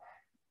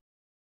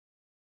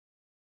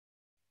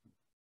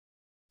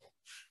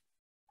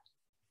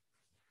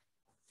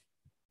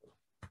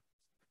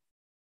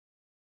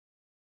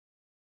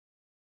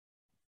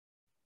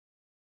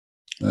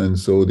 And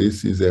so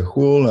this is a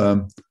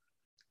whole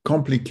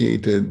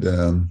complicated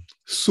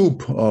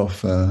soup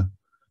of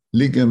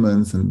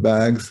ligaments and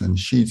bags and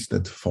sheets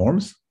that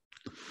forms.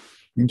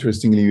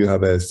 Interestingly, you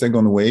have a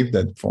second wave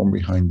that formed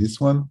behind this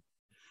one.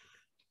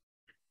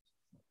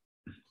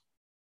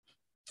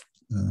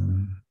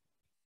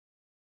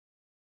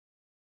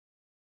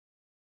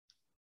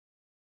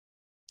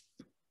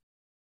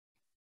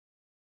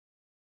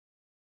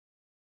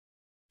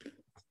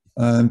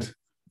 And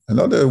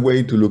another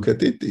way to look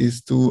at it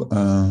is to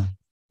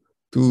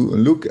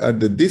look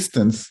at the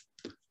distance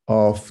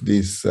of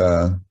this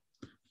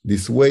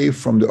wave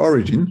from the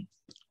origin.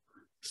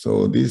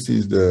 So this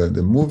is the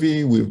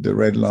movie with the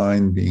red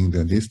line being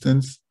the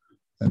distance,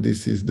 and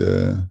this is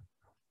the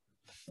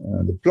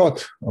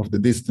plot of the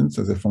distance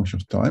as a function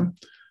of time.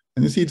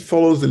 And you see it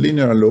follows the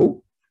linear law.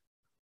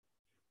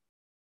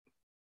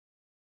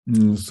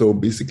 So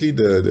basically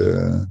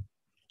the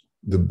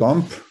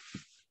bump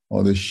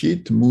or the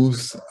sheet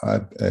moves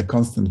at a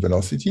constant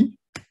velocity.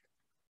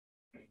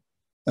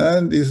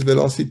 And this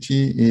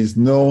velocity is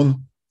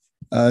known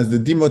as the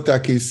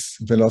Dimotakis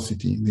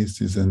velocity.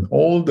 This is an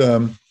old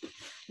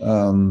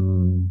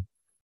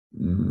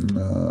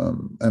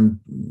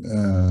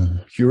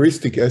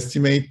heuristic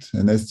estimate,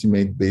 an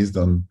estimate based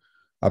on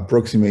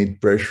approximate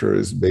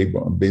pressures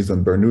based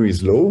on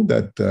Bernoulli's law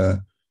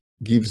that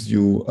gives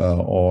you,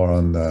 or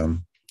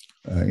on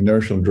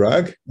inertial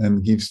drag,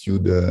 and gives you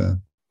the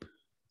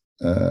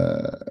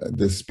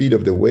speed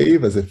of the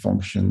wave as a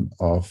function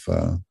of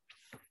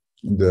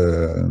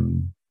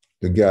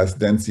the gas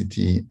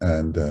density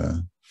and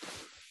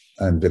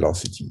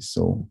velocity.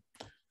 So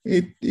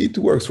it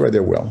works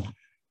rather well.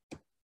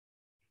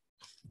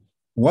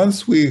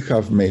 Once we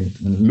have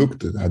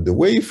looked at the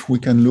wave, we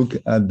can look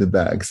at the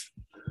bags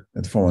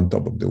that form on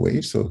top of the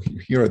wave. So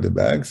here are the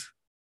bags.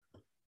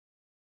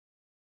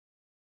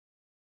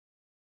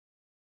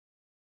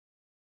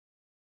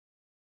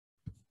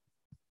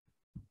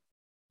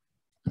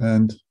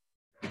 And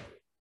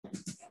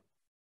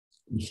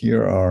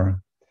here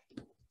are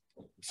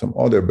some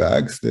other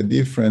bags. The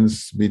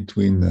difference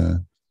between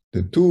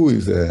the two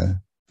is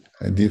a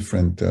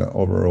different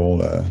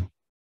overall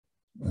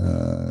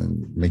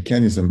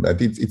mechanism, but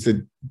it's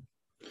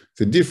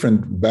a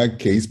different bag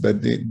case,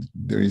 but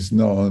there is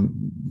no,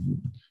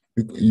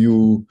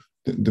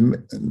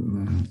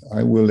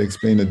 I will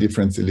explain the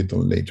difference a little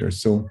later.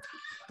 So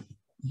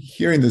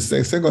here in the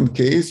second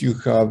case, you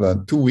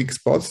have two weak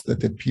spots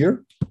that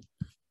appear,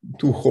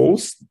 two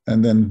holes,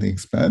 and then they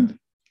expand.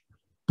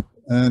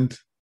 And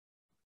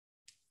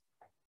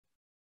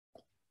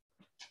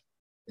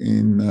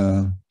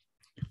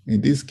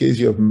in this case,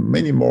 you have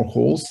many more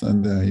holes,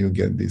 and you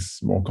get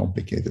this more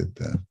complicated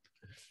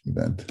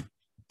event.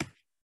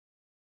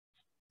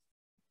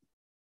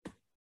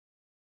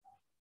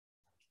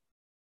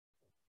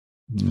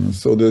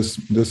 So the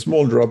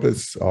small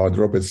droplets are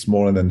droplets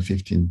smaller than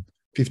 50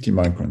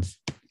 microns.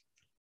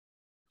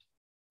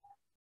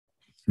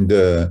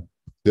 The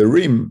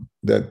rim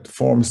that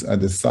forms at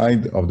the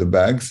side of the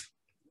bags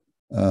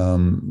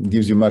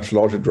gives you much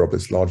larger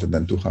droplets, larger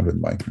than 200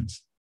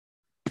 microns.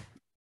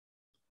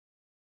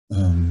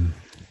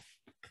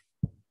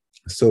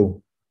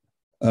 So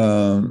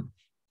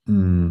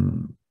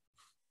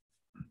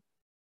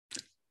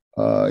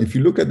if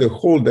you look at the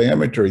whole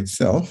diameter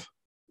itself,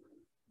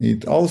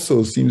 it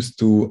also seems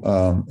to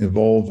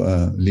evolve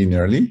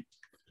linearly.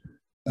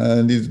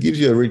 And it gives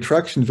you a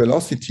retraction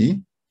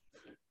velocity,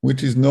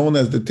 which is known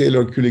as the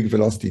Taylor-Kulik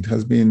velocity.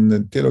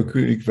 The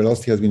Taylor-Kulik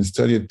velocity has been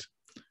studied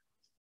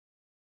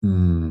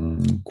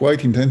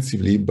quite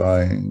intensively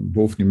by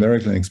both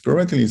numerically and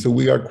experimentally. So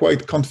we are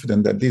quite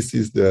confident that this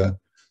is the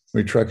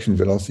retraction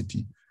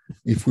velocity.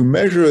 If we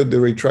measure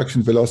the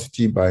retraction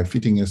velocity by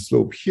fitting a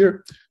slope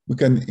here, we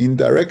can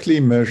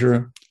indirectly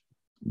measure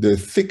the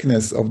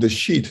thickness of the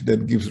sheet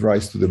that gives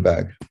rise to the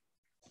bag.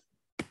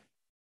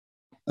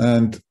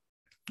 And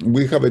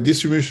we have a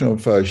distribution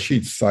of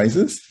sheet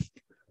sizes,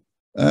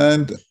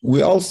 and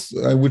we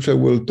also, which I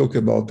will talk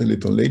about a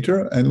little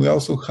later, and we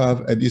also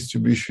have a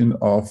distribution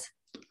of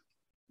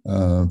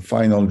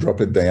final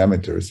droplet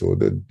diameter. So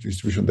the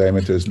distribution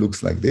diameters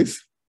looks like this.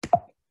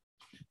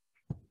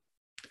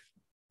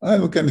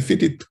 And we can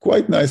fit it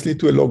quite nicely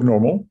to a log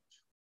normal.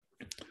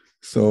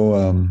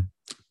 So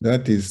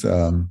that is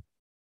a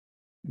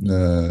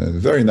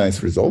very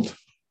nice result.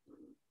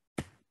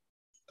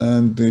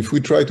 And if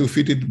we try to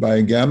fit it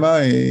by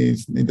gamma,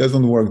 it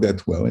doesn't work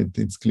that well.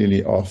 It's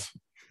clearly off,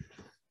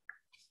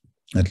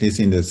 at least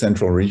in the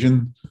central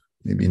region,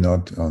 maybe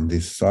not on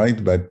this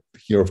side, but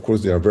here, of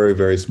course, there are very,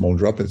 very small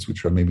droplets,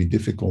 which are maybe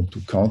difficult to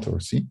count or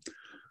see.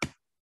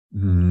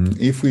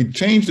 If we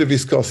change the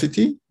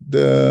viscosity,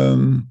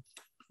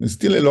 it's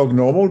still a log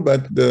normal,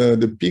 but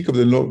the peak of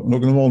the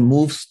log normal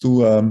moves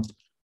to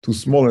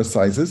smaller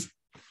sizes.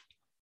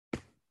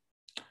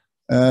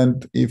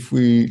 And if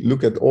we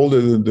look at all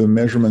the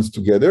measurements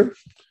together,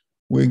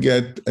 we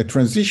get a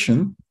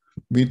transition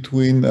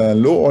between a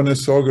low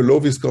honest sorger, low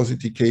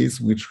viscosity case,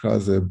 which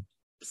has a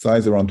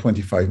size around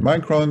 25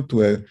 micron,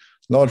 to a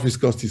large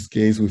viscosity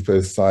case with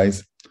a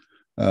size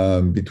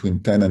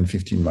between 10 and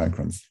 15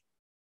 microns.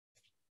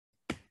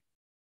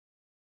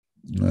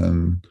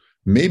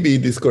 Maybe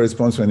this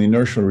corresponds to an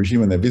inertial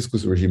regime and a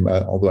viscous regime,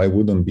 although I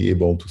wouldn't be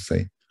able to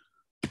say.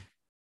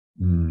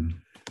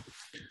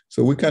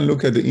 So we can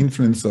look at the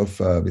influence of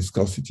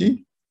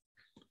viscosity.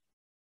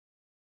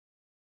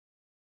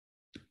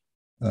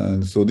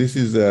 And so this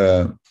is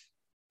a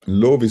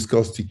low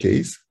viscosity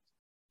case.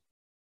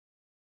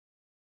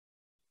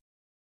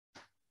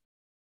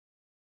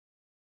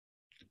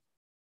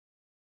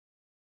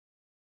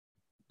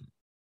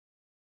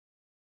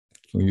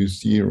 So you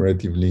see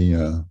relatively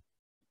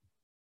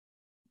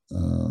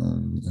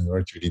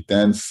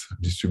dense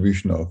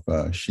distribution of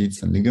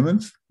sheets and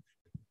ligaments.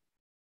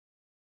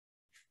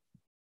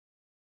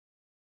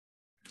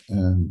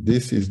 And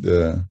this is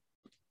the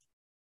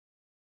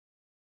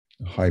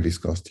high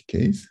viscosity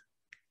case.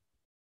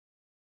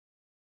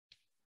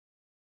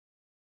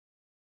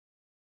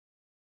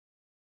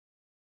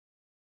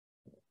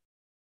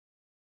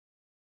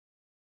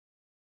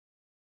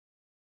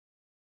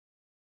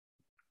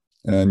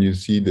 And you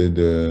see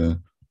that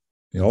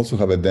you also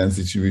have a dense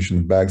distribution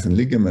of bags and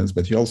ligaments,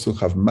 but you also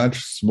have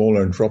much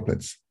smaller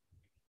droplets.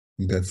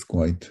 That's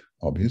quite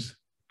obvious.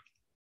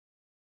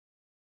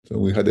 So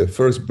we had a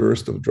first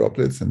burst of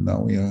droplets, and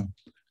now we are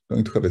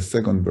going to have a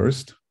second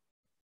burst.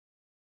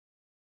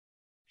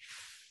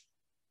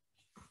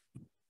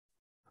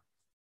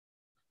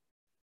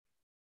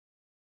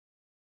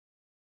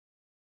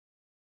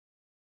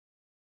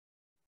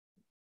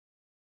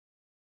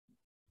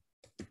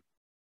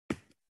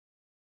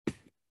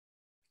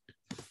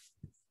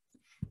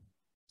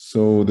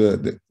 So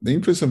the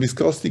influence of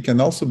viscosity can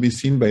also be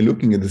seen by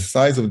looking at the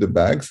size of the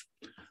bags.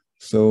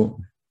 So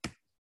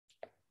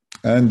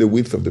and the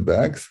width of the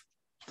bags.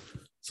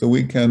 So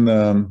we can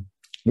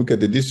look at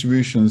the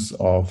distributions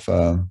of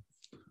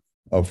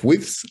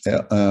widths,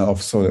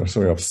 of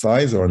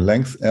size or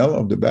length L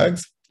of the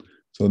bags.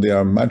 So they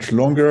are much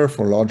longer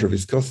for larger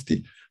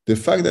viscosity. The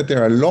fact that they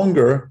are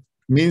longer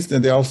means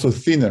that they're also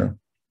thinner,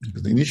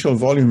 because the initial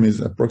volume is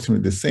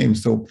approximately the same.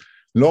 So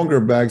longer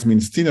bags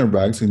means thinner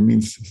bags. It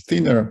means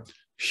thinner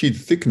sheet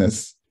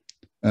thickness.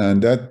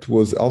 And that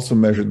was also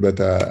measured, but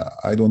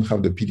I don't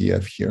have the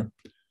PDF here.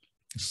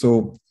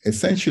 So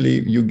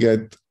essentially, you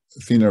get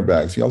thinner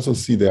bags. You also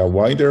see they are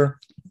wider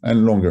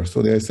and longer.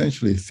 So they're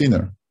essentially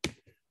thinner.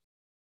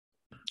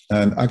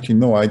 And actually,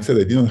 no, I said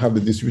I didn't have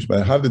the distribution, but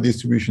I have the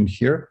distribution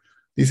here.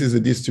 This is a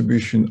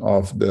distribution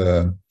of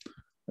the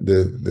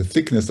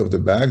thickness of the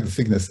bag, the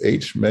thickness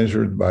H,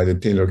 measured by the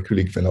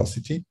Taylor-Kulik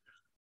velocity.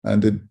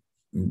 And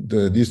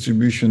the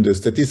distribution, the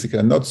statistics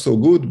are not so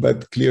good,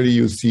 but clearly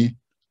you see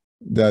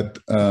that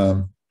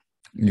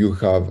you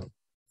have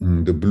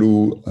the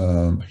blue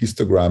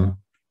histogram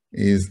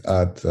is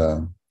at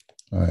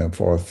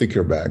for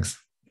thicker bags.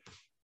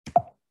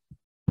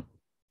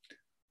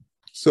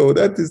 So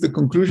that is the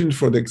conclusion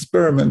for the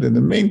experiment, and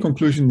the main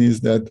conclusion is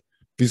that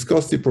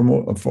viscosity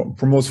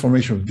promotes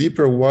formation of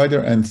deeper, wider,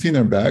 and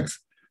thinner bags,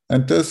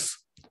 and thus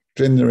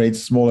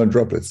generates smaller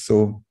droplets.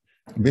 So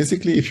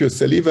basically, if your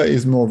saliva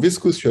is more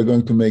viscous, you're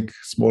going to make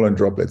smaller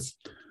droplets.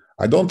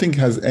 I don't think it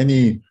has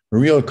any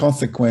real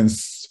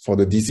consequence for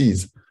the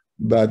disease,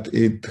 but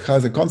it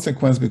has a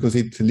consequence because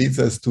it leads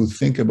us to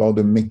think about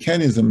the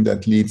mechanism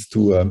that leads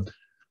to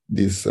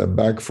this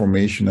bag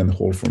formation and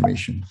hole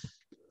formation.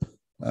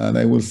 And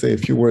I will say a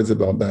few words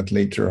about that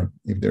later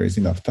if there is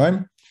enough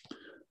time.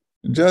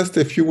 Just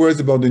a few words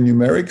about the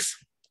numerics,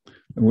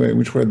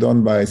 which were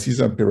done by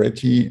Cesar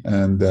Peretti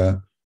and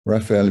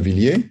Raphael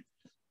Villiers.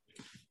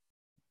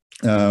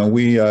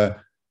 We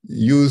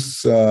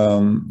use,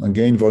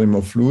 again, volume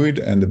of fluid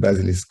and the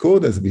Basilisk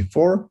code as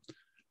before.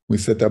 We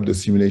set up the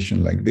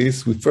simulation like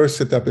this. We first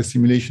set up a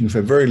simulation with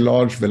a very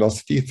large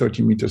velocity,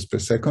 30 meters per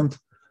second,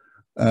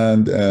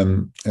 and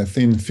a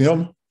thin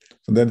film.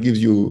 So that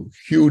gives you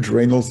huge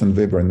Reynolds and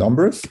Weber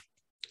numbers.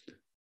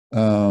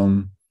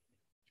 But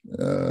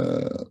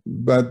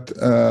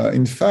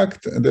in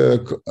fact,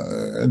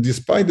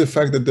 despite the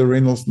fact that the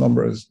Reynolds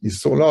number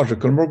is so large, the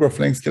Kolmogorov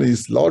length scale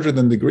is larger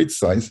than the grid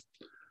size.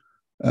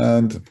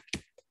 And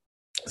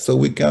so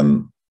we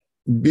can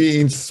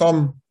be in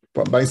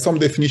by some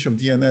definition of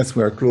DNS,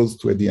 we are close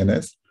to a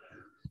DNS.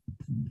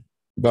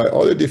 By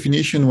other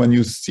definition, when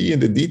you see in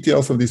the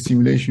details of the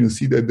simulation, you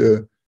see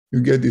that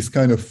you get this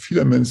kind of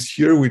filaments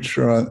here, which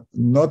are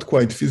not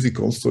quite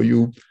physical. So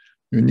you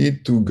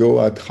need to go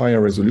at higher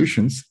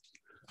resolutions.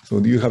 So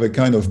you have a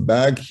kind of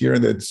bag here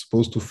that's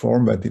supposed to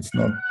form, but it's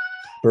not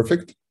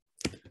perfect.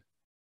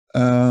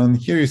 And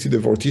here you see the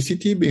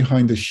vorticity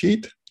behind the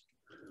sheet.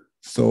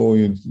 So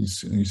you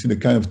see the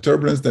kind of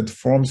turbulence that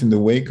forms in the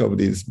wake of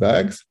these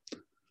bags.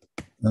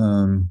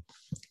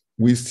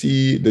 We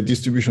see the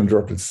distribution of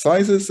droplet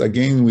sizes.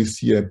 Again, we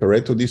see a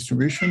Pareto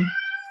distribution.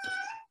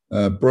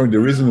 Probably the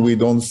reason we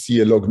don't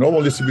see a log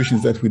normal distribution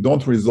is that we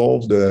don't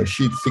resolve the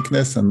sheet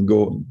thickness and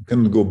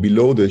can go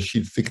below the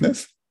sheet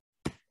thickness.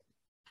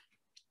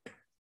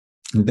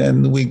 And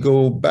then we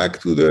go back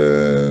to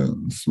the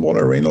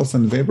smaller Reynolds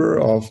and Weber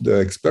of the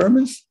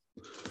experiments.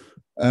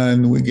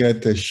 And we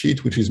get a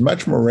sheet which is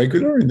much more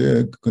regular in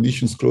the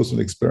conditions close to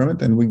the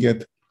experiment. And we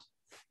get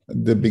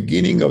the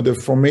beginning of the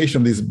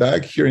formation of this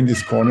bag here in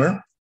this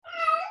corner.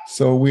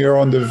 So we are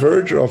on the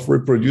verge of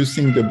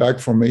reproducing the bag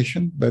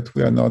formation, but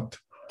we are not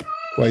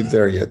quite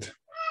there yet.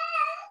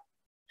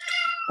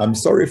 I'm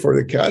sorry for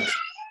the cat.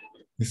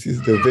 This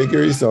is the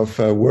vagaries of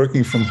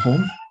working from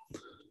home.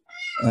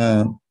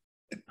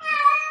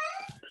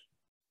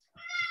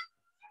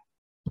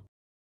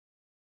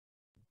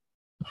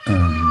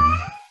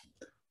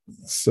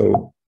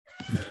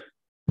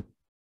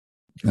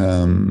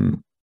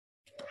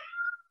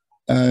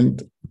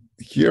 And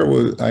here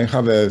I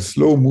have a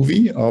slow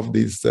movie of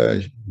this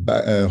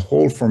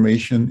hole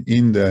formation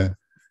in the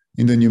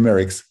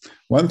numerics.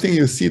 One thing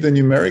you see the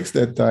numerics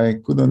that I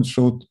couldn't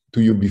show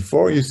to you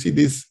before, you see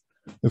the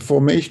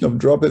formation of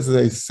droplets, as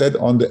I said,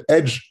 on the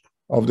edge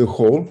of the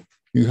hole.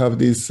 You have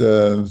these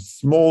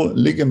small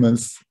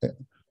ligaments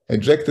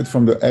ejected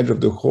from the edge of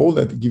the hole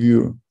that give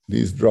you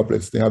these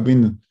droplets. There have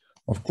been,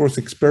 of course,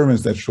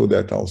 experiments that show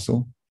that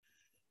also.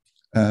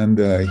 And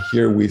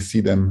here we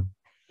see them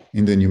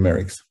in the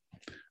numerics.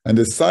 And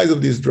the size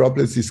of these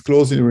droplets is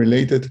closely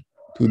related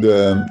to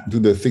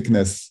the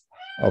thickness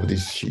of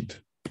this sheet.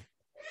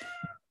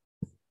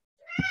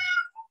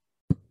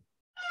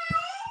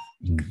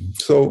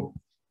 So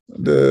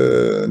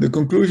the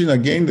conclusion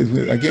again, that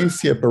we again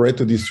see a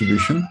Pareto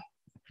distribution.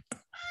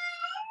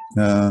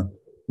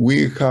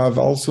 We have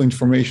also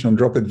information on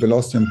droplet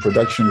velocity and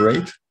production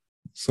rate.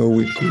 So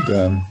we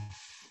could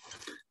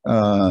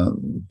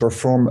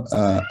perform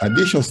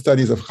additional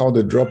studies of how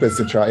the droplets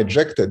that are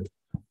ejected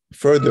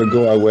further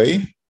go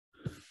away.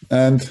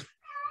 And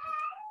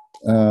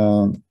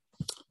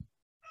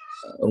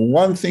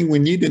one thing we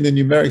need in the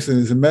numerics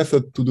is a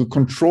method to do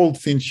controlled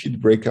thin sheet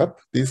breakup.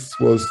 This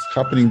was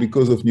happening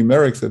because of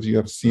numerics, as you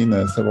have seen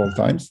several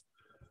times.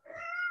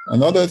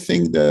 Another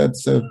thing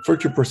that's a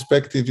virtue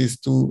perspective is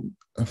to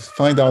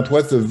find out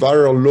what's the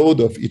viral load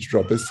of each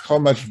droplet, how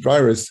much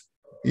virus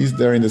is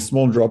there in the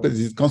small droplets.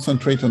 Is it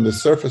concentrated on the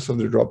surface of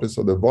the droplets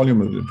or the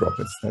volume of the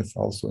droplets? That's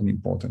also an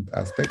important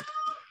aspect.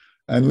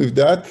 And with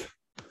that,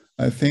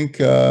 I think,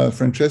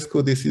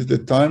 Francesco, this is the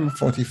time,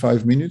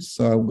 45 minutes.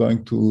 So I'm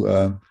going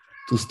to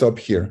stop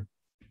here.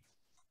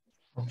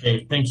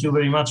 Okay, thank you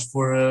very much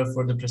for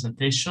the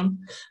presentation.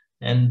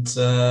 And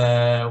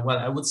well,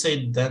 I would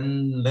say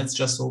then let's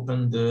just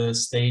open the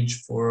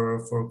stage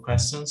for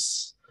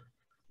questions.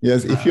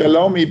 Yes, if you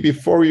allow me,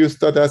 before you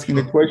start asking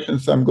the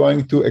questions, I'm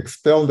going to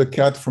expel the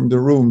cat from the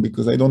room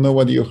because I don't know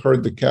whether you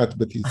heard the cat,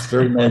 but it's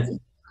very noisy.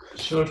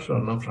 Sure,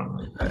 no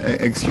problem.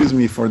 Excuse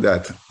me for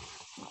that.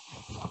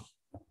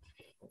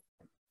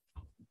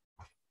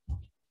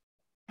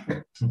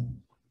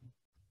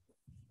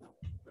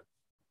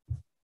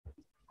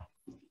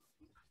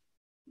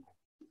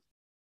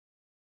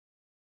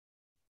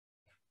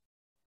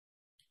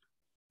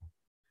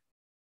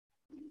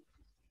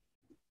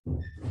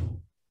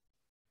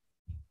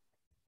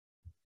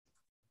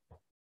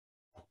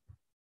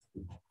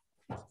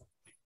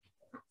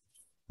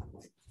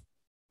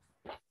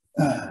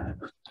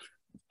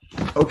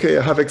 Okay,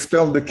 I have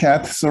expelled the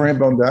cat. Sorry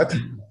about that.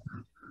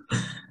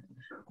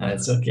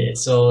 It's okay.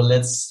 So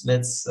let's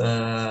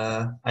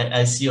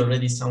I see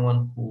already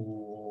someone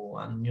who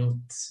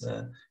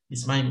unmute.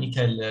 Is mine,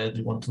 Michael? Do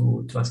you want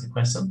to ask a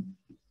question?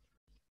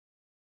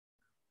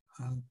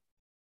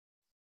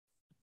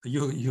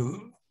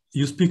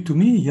 You speak to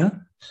me, yeah?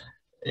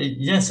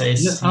 Yes, I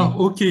see.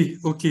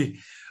 Okay.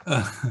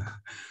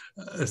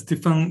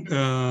 Stéphane,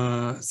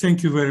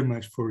 thank you very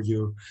much for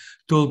your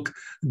talk.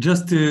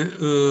 Just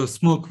a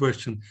small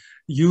question.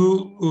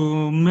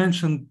 You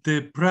mentioned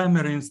the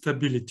primary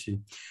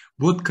instability.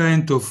 What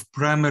kind of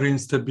primary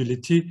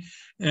instability?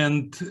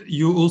 And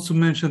you also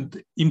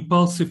mentioned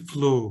impulsive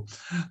flow.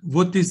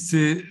 What is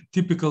the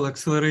typical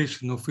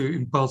acceleration of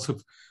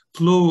impulsive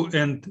flow,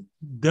 and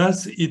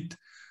does it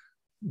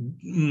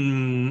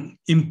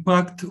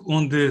impact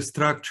on the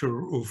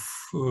structure of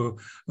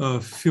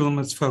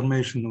filaments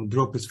formation or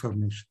droplets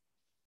formation?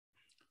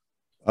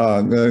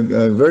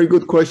 Very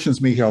good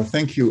questions, Michael.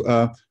 Thank you.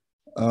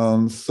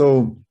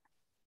 So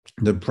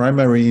the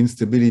primary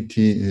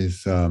instability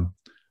is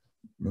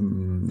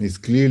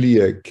clearly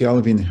a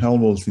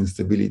Kelvin-Helmholtz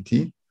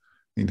instability.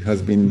 It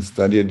has been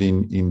studied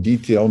in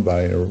detail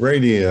by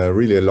really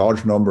a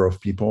large number of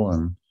people,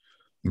 and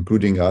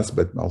including us,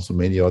 but also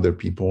many other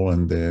people.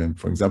 And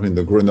for example, in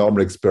the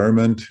Grenoble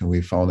experiment,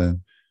 we found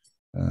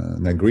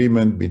an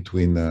agreement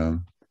between the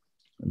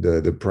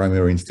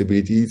primary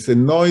instability. It's a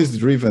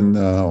noise-driven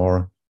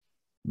or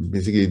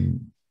basically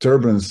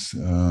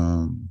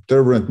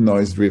turbulent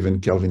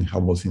noise-driven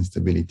Kelvin-Helmholtz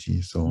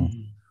instability. So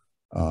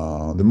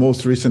the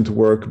most recent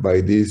work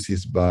by this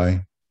is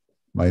by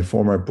my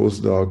former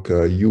postdoc,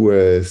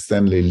 U.S.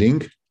 Stanley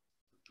Ling,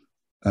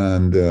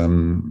 and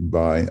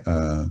by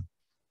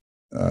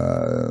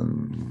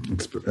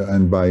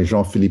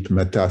Jean-Philippe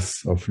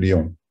Matas of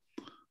Lyon.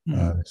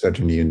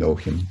 Certainly you know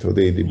him. So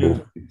they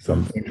both did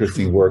some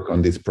interesting work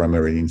on this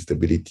primary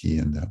instability,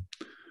 and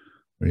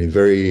really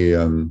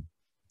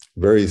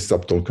very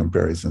subtle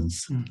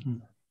comparisons.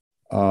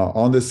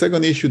 On the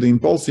second issue, the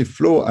impulsive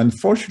flow,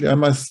 unfortunately, I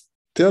must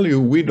tell you,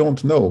 we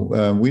don't know.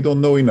 We don't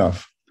know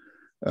enough.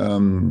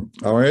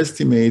 Our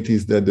estimate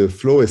is that the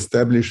flow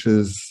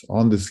establishes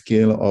on the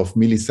scale of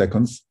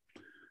milliseconds,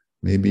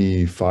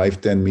 maybe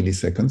 5–10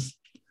 milliseconds,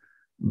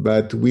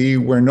 but we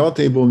were not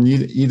able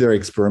either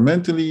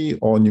experimentally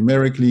or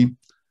numerically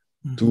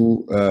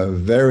to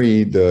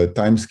vary the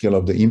time scale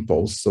of the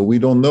impulse. So we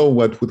don't know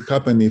what would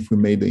happen if we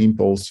made the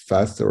impulse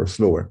faster or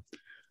slower.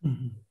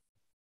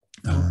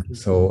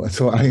 So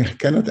I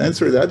cannot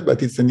answer that,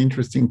 but it's an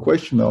interesting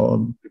question.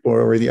 People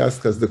already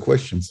asked us the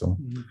question, so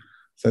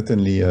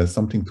certainly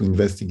something to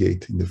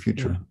investigate in the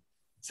future.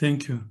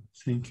 Thank you.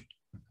 Thank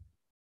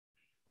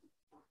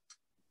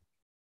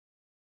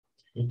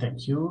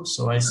you.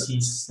 So I see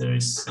there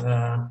is...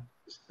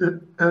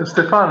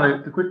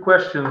 Stéphane, a quick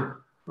question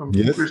from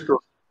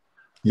Christoph.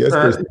 Yes,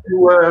 Christoph.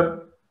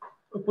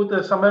 You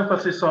put some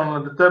emphasis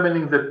on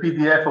determining the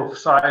PDF of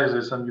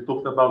sizes, and you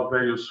talked about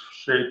various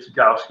shapes,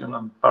 Gaussian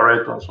and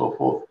Pareto and so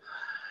forth.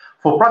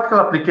 For practical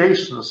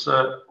applications,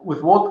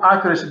 with what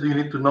accuracy do you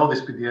need to know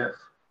this PDF?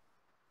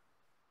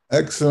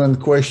 Excellent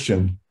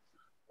question.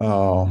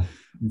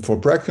 For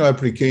practical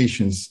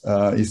applications,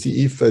 you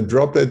see, if a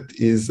droplet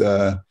is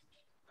 20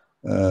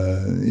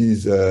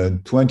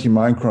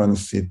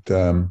 microns, it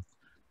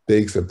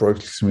takes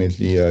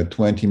approximately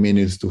 20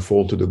 minutes to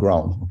fall to the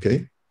ground,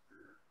 okay?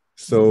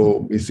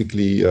 So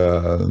basically,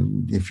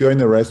 if you're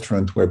in a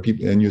restaurant where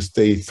people, and you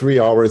stay 3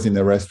 hours in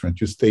a restaurant,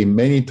 you stay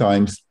many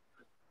times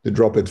the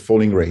droplet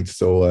falling rate.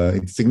 So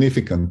it's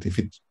significant. If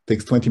it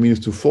takes 20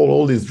 minutes to fall,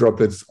 all these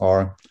droplets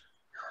are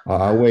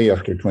away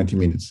after 20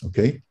 minutes,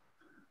 okay?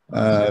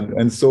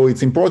 And so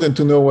it's important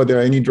to know whether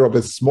there are any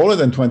droplets smaller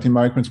than 20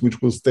 microns,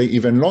 which will stay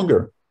even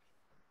longer.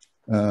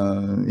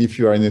 If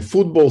you are in a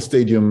football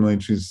stadium,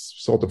 which is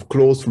sort of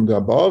closed from the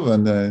above,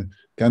 and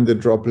can the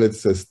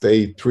droplets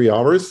stay 3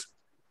 hours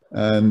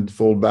and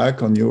fall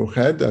back on your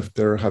head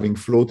after having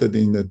floated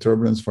in the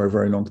turbulence for a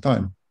very long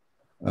time?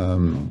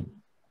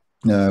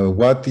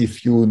 What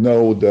if you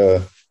know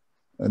the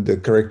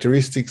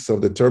characteristics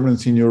of the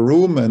turbulence in your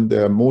room, and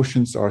the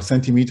motions are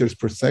centimeters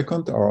per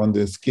second, or on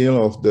the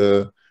scale of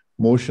the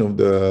motion of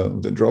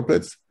the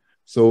droplets?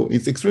 So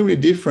it's extremely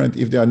different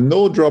if there are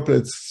no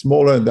droplets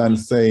smaller than,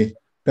 say,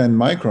 10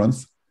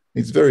 microns.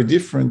 It's very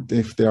different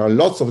if there are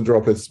lots of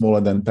droplets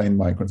smaller than 10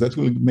 microns. That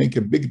will make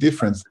a big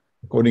difference,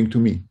 according to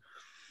me.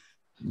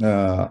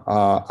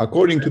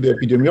 According to the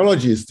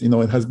epidemiologists, it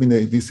has been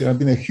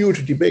a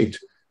huge debate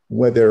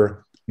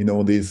whether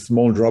these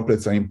small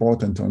droplets are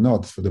important or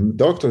not. For the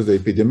doctors, the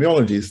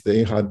epidemiologists,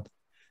 they had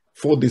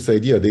fought this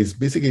idea. They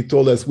basically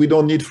told us we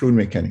don't need fluid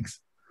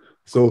mechanics.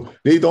 So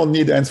they don't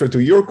need answer to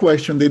your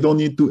question. They don't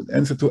need to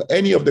answer to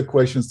any of the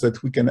questions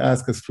that we can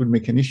ask as fluid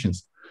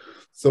mechanicians.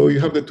 So you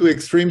have the two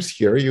extremes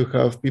here. You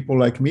have people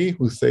like me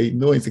who say,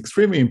 no, it's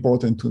extremely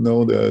important to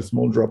know the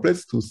small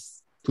droplets,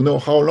 to know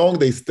how long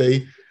they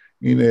stay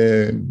in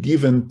a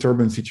given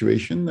turbulent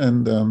situation,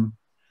 and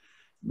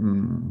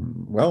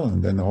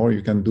and then how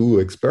you can do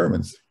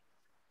experiments.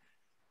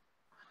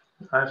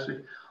 I see.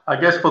 I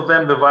guess for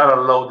them, the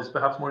viral load is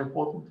perhaps more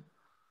important.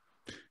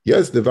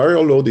 yes, the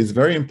viral load is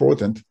very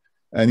important.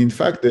 And in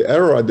fact, the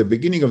error at the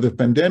beginning of the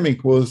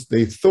pandemic was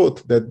they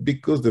thought that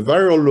because the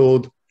viral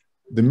load,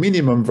 the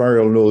minimum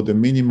viral load, the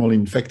minimal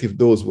infective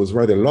dose was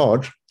rather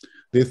large,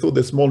 they thought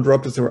the small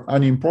droplets were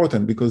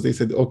unimportant because they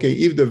said, okay,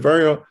 if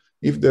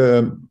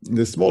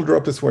the small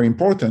droplets were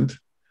important,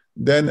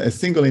 then a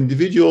single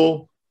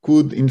individual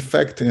could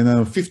infect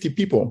 50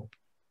 people,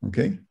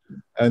 okay?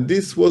 And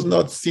this was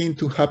not seen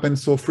to happen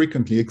so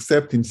frequently,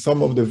 except in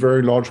some of the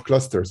very large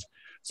clusters.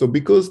 So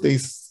because the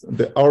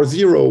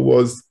R0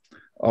 was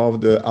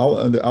of the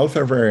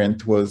alpha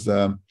variant was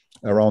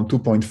around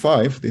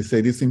 2.5, they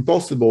said it's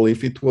impossible.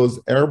 If it was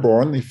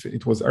airborne, if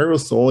it was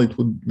aerosol, it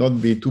would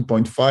not be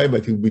 2.5,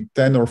 but it would be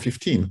 10 or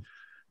 15.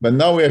 But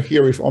now we are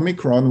here with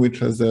Omicron, which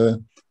has a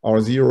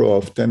R0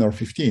 of 10 or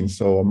 15,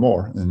 so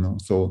more.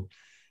 So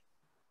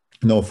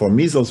for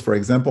measles, for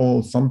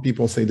example, some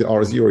people say the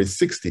R0 is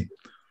 60.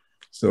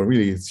 So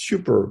really, it's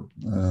super,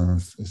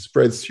 it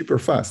spreads super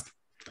fast.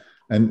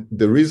 And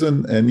the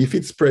reason, and if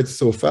it spreads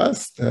so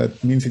fast,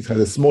 that means it has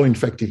a small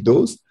infective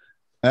dose,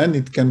 and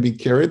it can be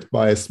carried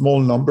by a small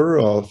number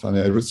of,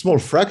 a small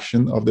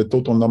fraction of the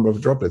total number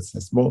of droplets,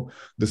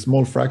 the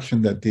small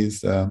fraction that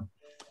is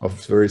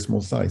of very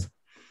small size.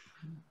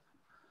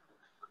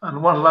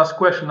 And one last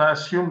question. I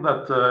assume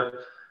that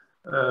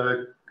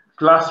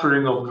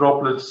clustering of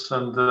droplets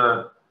and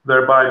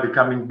thereby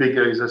becoming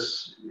bigger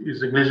is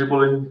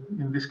negligible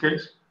in this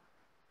case?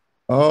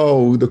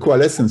 Oh, the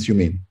coalescence, you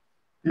mean?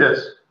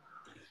 Yes.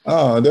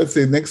 Ah, that's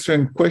an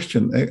excellent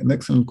question.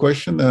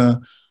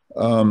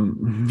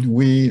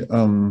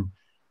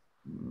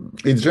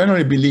 It's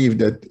generally believed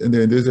that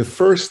there's a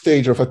first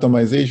stage of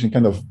atomization,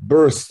 kind of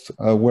burst,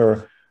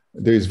 where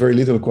there is very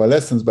little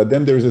coalescence, but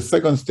then there is a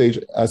second stage.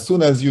 As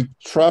soon as you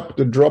trap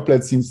the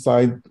droplets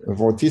inside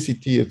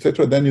vorticity,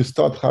 etc., then you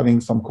start having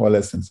some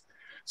coalescence.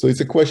 So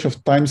it's a question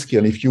of time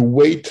scale. If you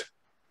wait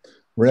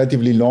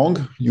relatively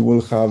long, you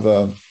will have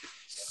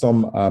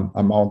some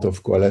amount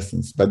of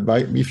coalescence. But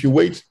if you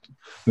wait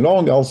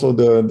long, also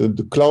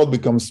the cloud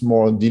becomes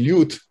more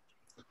dilute,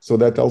 so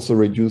that also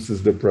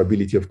reduces the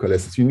probability of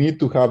coalescence. You need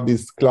to have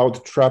this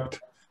cloud trapped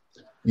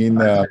in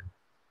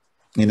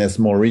a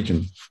small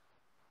region.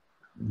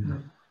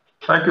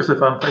 Thank you,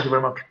 Stéphane. Thank you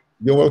very much.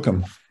 You're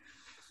welcome.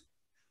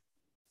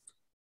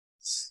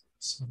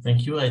 So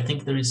thank you. I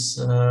think there is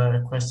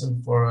a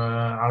question for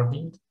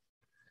Arvind.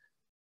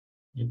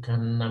 You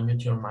can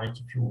unmute your mic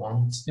if you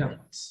want. Yeah.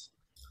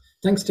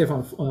 Thanks,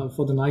 Stéphane,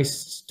 for the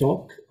nice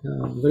talk.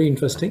 Very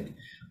interesting.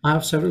 I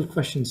have several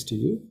questions to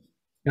you.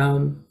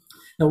 Now,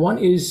 one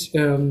is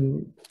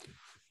when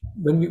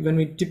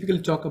we typically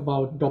talk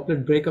about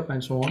droplet breakup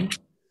and so on,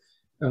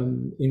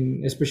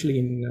 especially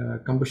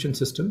in combustion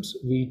systems,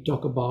 we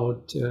talk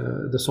about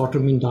the Sauter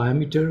mean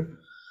diameter,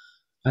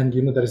 and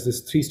there is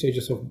this 3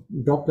 stages of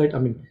droplet. I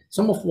mean,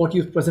 some of what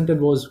you presented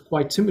was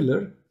quite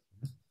similar,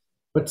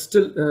 but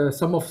still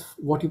some of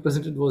what you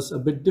presented was a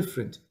bit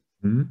different.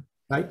 Mm-hmm.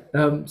 Right.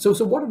 So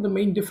what are the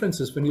main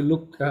differences when you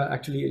look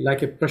actually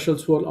like a pressure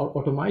swirl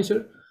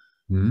atomizer,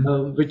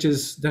 mm-hmm. Which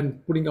is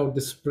then putting out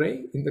the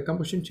spray in the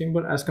combustion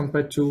chamber as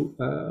compared to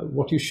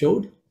what you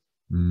showed?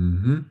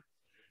 Mm-hmm.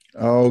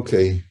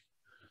 Okay.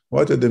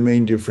 What are the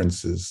main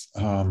differences?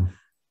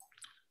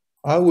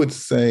 I would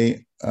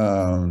say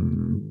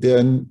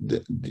they're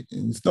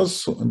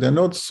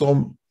not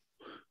so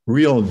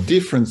real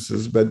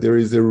differences, but there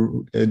is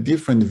a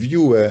different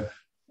view,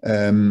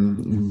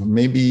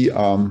 maybe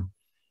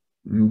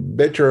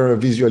better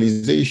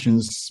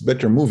visualizations,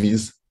 better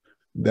movies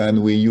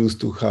than we used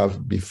to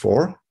have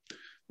before.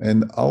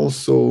 And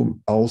also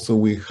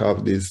we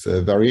have this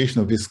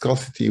variation of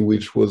viscosity,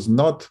 which was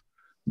not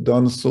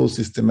done so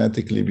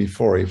systematically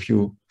before. If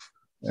you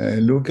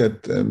look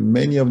at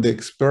many of the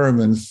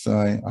experiments,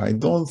 I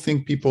don't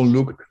think people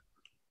looked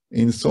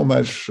in so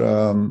much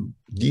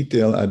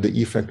detail at the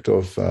effect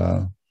of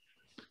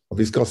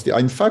viscosity.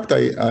 In fact,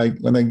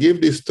 when I gave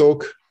this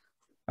talk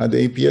at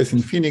the APS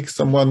in Phoenix,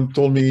 someone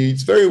told me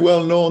it's very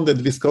well known that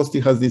viscosity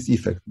has this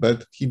effect,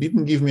 but he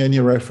didn't give me any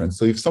reference.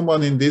 So if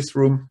someone in this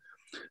room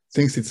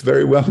thinks it's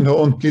very well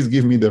known, please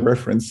give me the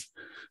reference.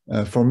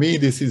 For me,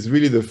 this is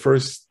really the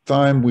first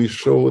time we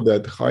show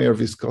that higher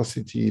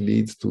viscosity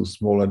leads to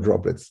smaller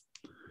droplets.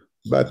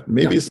 But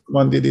maybe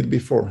someone did it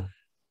before.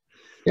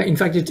 Yeah, in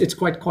fact, it's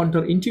quite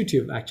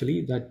counterintuitive,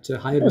 actually, that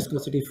higher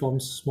viscosity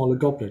forms smaller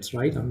droplets,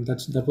 right?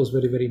 That was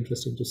very, very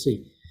interesting to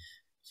see.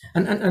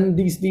 And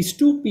these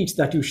 2 peaks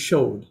that you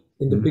showed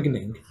in the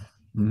beginning.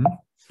 Mm-hmm.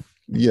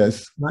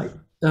 Yes. Right.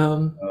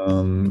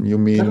 You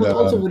mean that was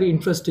also very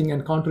interesting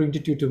and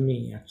counterintuitive to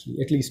me,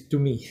 actually, at least to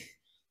me.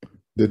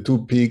 The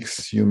 2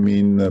 peaks, you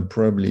mean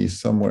probably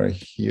somewhere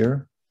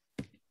here?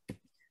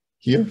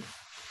 Here?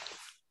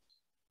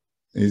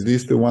 Is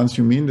this the ones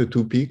you mean, the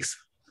 2 peaks?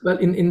 Well,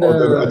 in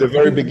at the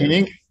very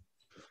beginning?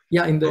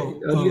 Yeah, in the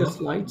earlier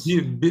slides.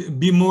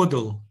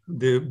 Bimodal.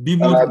 The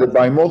bimodal. The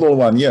bimodal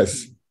one,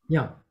 yes.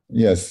 Yeah.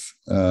 Yes.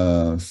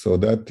 So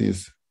that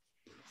is.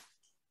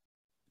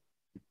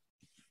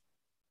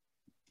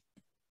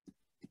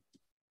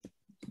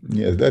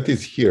 Yes, that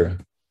is here.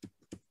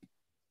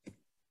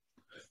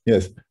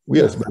 Yes,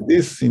 yes, but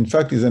this in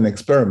fact is an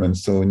experiment,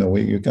 so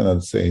you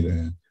cannot say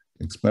the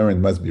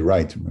experiment must be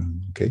right.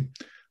 Okay,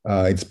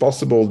 it's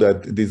possible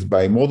that this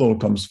bimodal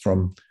comes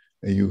from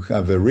you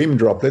have a rim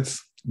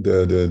droplets,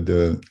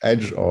 the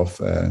edge of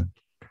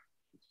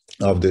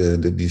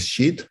this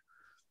sheet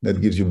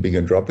that gives you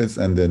bigger droplets,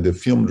 and then the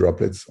film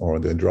droplets or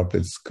the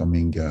droplets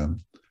coming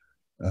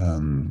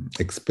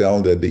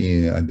expelled at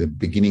the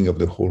beginning of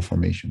the whole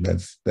formation.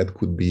 That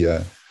could be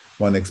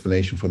one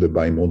explanation for the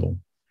bimodal.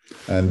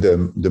 And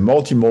the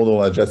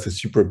multimodal are just a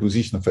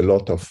superposition of a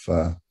lot of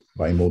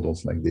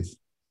bimodals like this.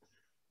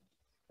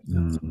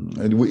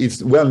 And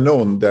it's well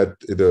known that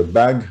the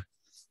bag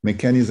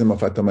mechanism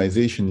of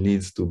atomization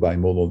leads to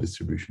bimodal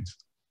distributions.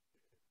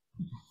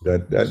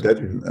 That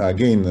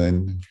again,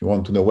 and if you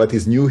want to know what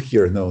is new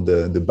here, no,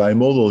 the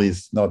bimodal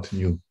is not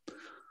new.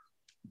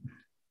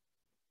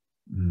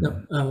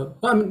 No,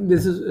 I mean,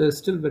 this is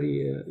still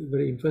very,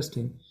 very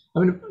interesting. I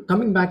mean,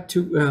 coming back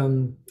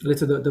to, let's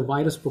say, the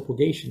virus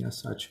propagation as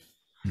such,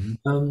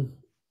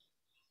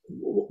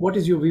 what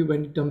is your view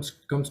when it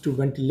comes to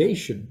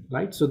ventilation,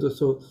 right?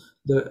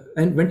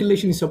 And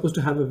ventilation is supposed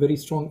to have a very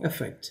strong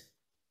effect.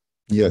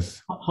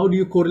 Yes. How do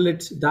you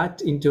correlate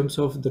that in terms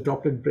of the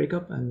droplet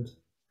breakup? And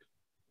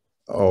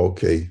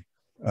okay,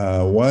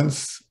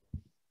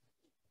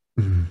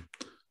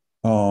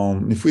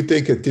 if we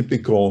take a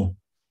typical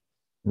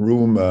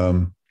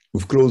room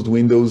with closed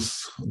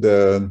windows,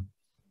 the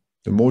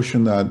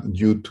motion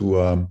due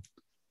to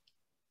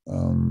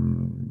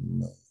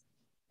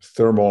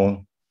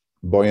thermal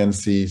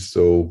buoyancy,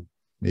 so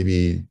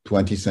maybe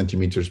 20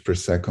 centimeters per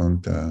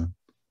second.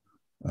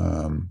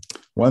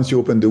 Once you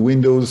open the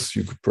windows,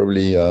 you could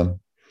probably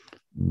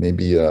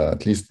maybe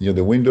at least near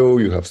the window,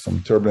 you have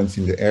some turbulence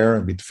in the air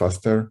a bit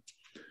faster.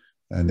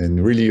 And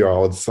then really you're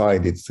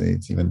outside, it's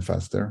even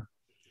faster.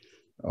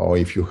 Or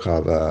if you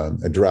have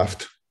a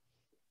draft,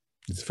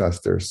 it's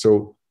faster.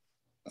 So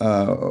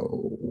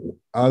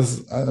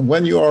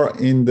when you are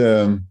in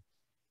the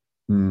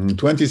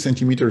 20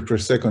 centimeters per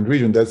second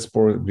region, that's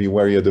probably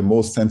where you're the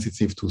most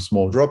sensitive to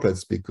small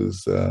droplets,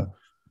 because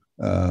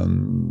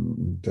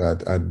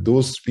that at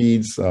those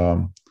speeds,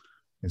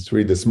 it's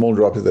really the small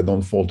droplets that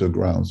don't fall to the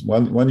ground.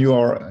 When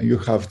you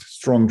have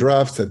strong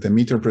drafts at 1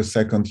 meter per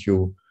second,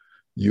 you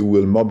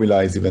will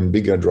mobilize even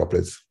bigger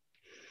droplets.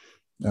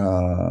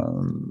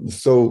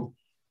 So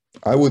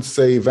I would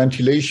say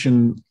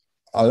ventilation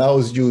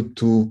allows you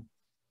to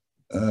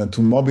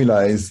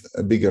mobilize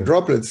bigger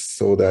droplets,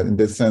 so that in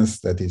that sense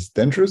that is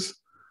dangerous,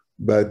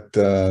 but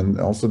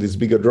also these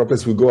bigger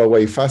droplets will go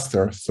away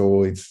faster,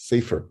 so it's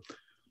safer.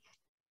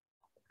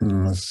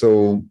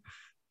 So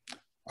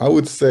I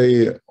would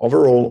say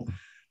overall,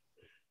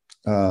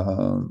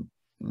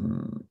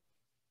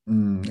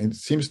 it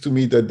seems to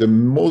me that the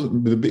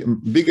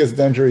biggest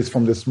danger is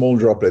from the small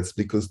droplets,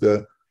 because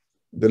the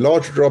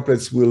large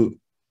droplets will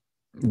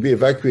be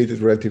evacuated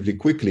relatively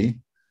quickly,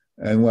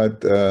 and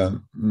what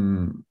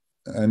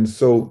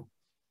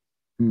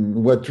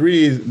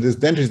really this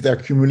danger is the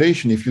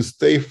accumulation. If you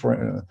stay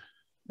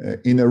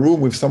in a room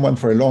with someone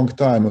for a long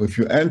time, or if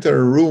you enter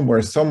a room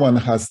where someone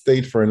has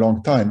stayed for a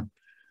long time,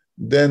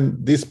 then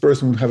this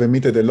person will have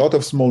emitted a lot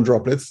of small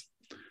droplets,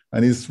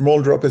 and these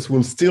small droplets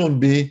will still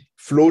be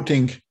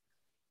floating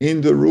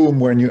in the room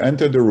when you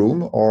enter the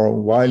room or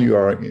while you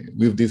are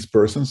with this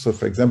person. So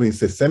for example,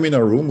 it's a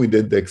seminar room. We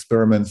did the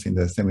experiments in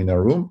the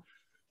seminar room.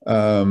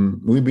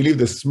 We believe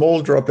the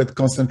small droplet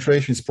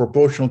concentration is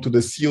proportional to the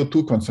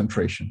CO2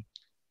 concentration.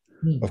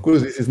 Of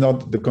course, this is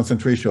not the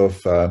concentration of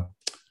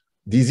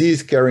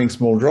disease-carrying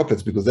small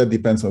droplets, because that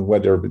depends on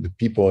whether the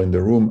people in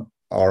the room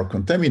are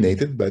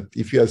contaminated. But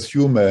if you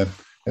assume a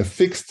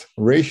fixed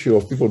ratio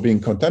of people being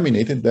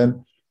contaminated,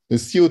 then the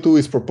CO2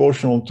 is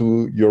proportional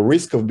to your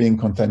risk of being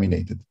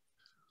contaminated.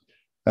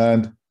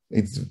 And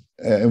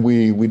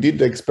we did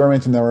the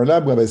experiment in our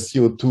lab. We have a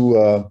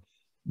CO2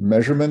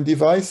 measurement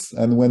device,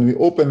 and when we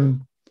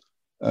open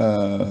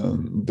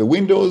the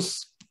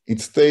windows, it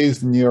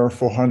stays near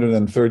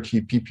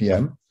 430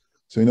 ppm.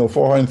 So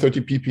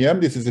 430 ppm,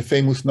 this is a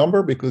famous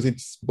number because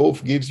it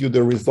both gives you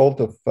the result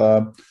of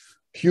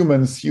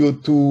human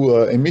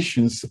CO2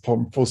 emissions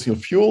from fossil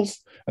fuels,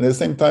 and at the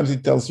same time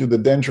it tells you the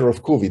danger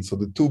of COVID. So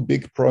the two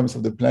big problems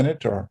of the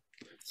planet are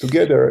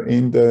together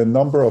in the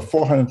number of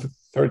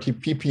 430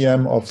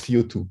 ppm of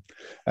CO2.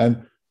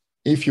 And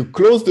if you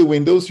close the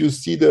windows, you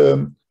see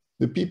the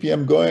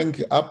ppm going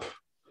up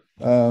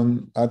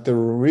at the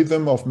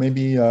rhythm of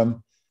maybe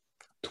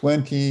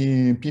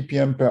 20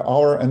 ppm per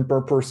hour and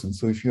per person.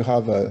 So if you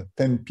have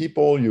 10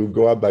 people, you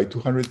go up by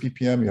 200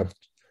 ppm. You have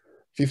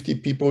 50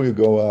 people, you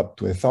go up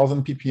to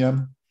 1,000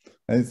 ppm.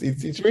 And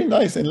it's very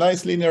nice, a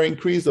nice linear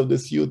increase of the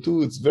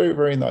CO2. It's very,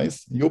 very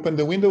nice. You open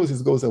the windows,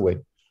 it goes away.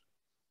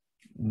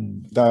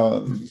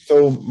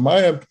 So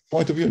my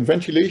point of view in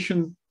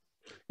ventilation,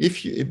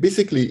 if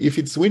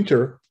it's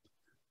winter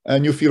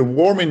and you feel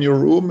warm in your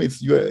room,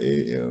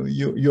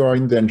 you are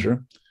in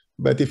danger.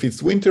 But if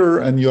it's winter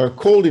and you are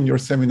cold in your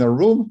seminar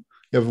room,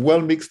 you have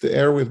well mixed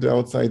air with the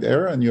outside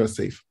air and you are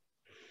safe.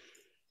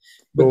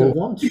 But the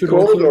warmth should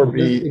also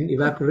be in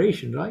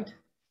evaporation, right?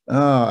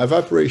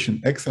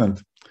 Evaporation,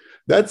 excellent.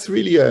 That's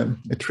really a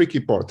tricky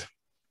part.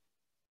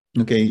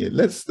 Okay,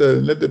 let's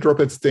let the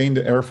droplet stay in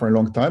the air for a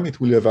long time. It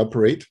will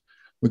evaporate.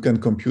 We can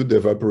compute the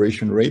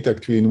evaporation rate.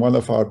 Actually, in one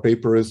of our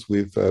papers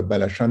with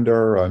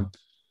Balachandar,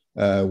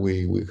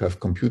 we have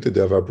computed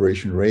the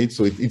evaporation rate.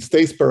 So it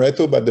stays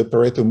Pareto, but the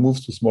Pareto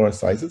moves to smaller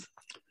sizes.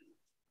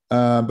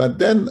 But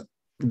then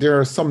there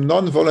are some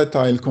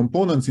non-volatile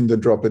components in the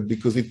droplet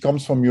because it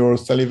comes from your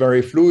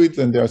salivary fluid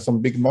and there are some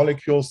big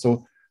molecules.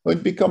 So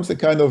it becomes a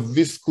kind of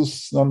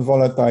viscous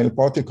non-volatile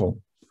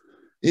particle.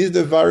 Is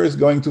the virus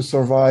going to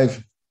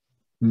survive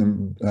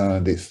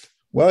this?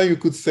 Well, you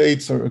could say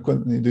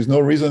there's no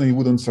reason it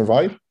wouldn't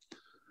survive.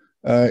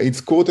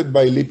 It's coated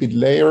by lipid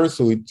layer,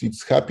 so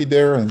it's happy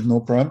there and no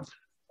problem.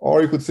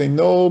 Or you could say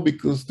no,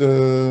 because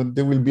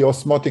there will be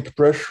osmotic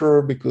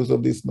pressure because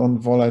of these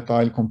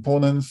non-volatile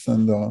components,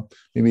 and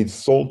maybe it's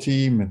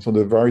salty, and so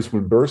the virus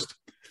will burst.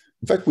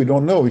 In fact, we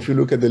don't know. If you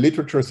look at the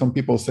literature, some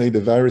people say the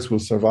virus will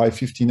survive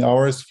 15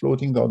 hours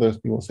floating, the other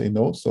people say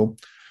no. So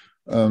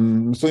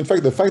in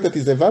fact, the fact that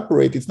it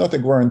evaporates, it's not a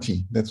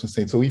guarantee, that's what I'm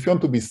saying. So if you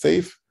want to be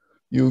safe,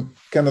 you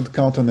cannot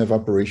count on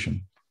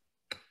evaporation.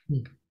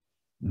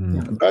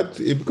 But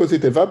because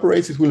it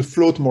evaporates, it will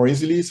float more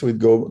easily, so it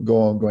go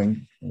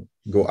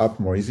up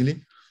more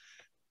easily.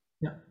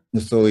 Yeah.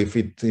 So if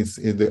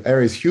the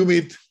air is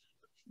humid,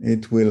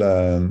 it will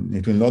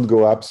not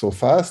go up so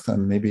fast,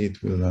 and maybe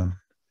it will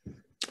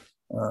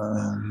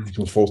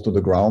fall to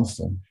the ground.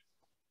 So.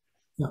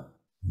 Yeah.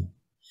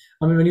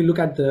 I mean, when you look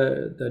at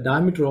the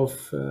diameter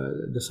of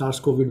the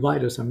SARS-CoV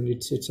virus, I mean,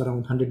 it's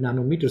around 100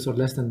 nanometers or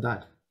less than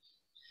that.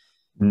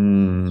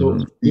 So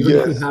even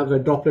if you have a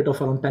droplet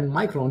of around 10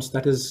 microns,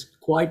 that is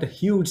quite a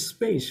huge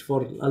space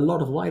for a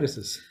lot of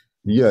viruses.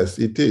 Yes,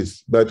 it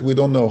is, but we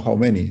don't know how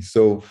many.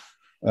 So,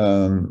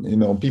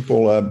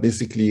 people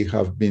basically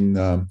have been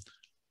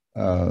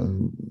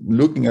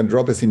looking at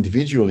droplets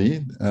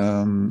individually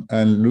and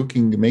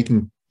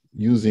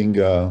using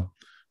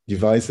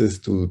devices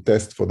to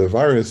test for the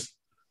virus.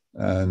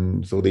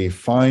 And so they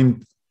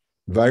find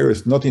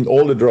virus not in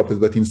all the droplets,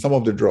 but in some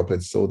of the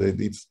droplets. So that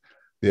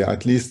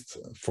at least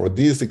for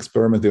this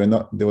experiment,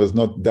 there was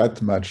not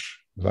that much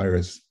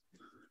virus.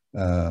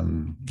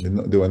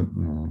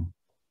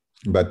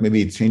 But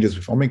maybe it changes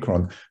with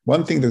Omicron.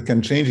 One thing that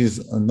can change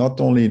is not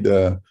only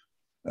the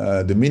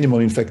minimal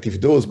infective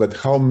dose, but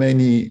how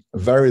many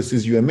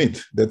viruses you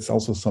emit. That's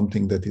also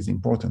something that is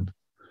important.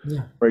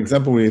 Yeah. For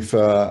example, with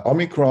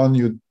Omicron,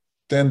 you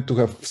tend to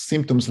have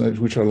symptoms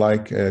which are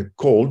like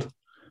cold.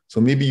 So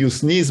maybe you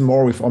sneeze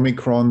more with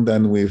Omicron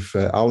than with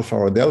Alpha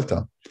or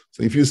Delta.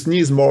 So if you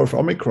sneeze more with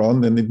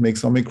Omicron, then it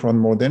makes Omicron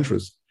more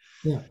dangerous.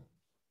 Yeah,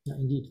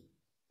 indeed.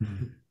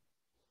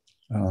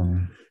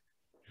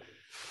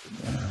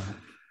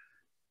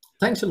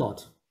 Thanks a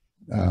lot.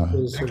 It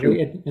was a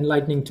very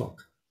enlightening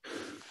talk.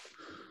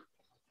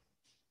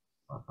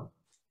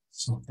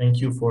 So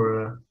thank you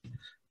for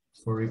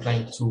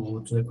replying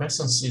to the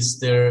questions. Is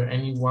there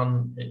any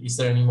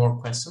more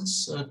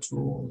questions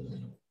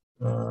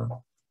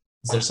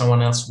is there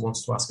someone else who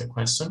wants to ask a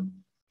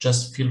question?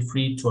 Just feel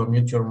free to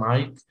unmute your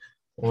mic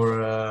or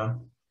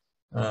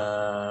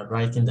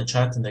write in the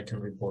chat and I can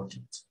report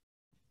it.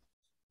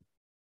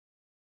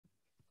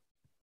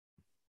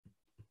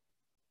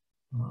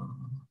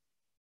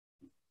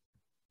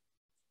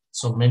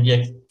 So maybe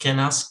I can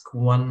ask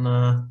one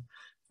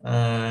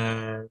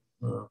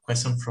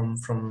question from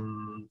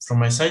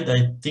my side.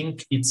 I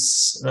think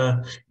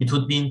it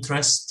would be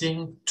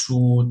interesting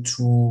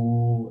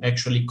to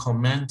actually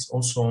comment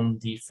also on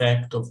the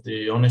effect of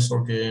the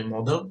Ohnesorge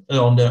model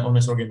on the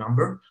Ohnesorge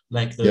number,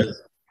 like the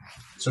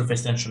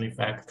surface tension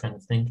effect kind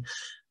of thing.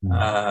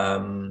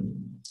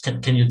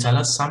 Can you tell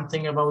us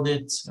something about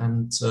it,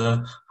 and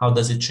how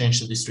does it change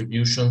the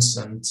distributions,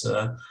 and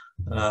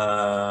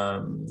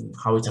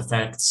how it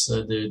affects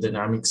the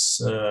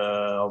dynamics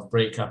of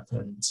breakup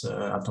and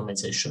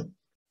atomization?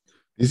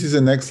 This is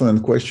an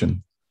excellent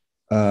question.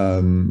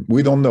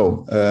 We don't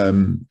know.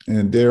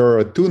 And there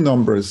are two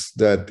numbers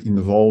that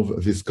involve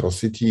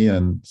viscosity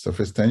and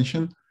surface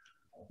tension.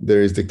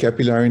 There is the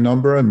capillary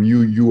number,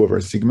 mu u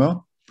over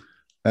sigma,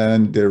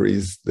 and there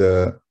is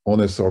the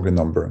Ohnesorge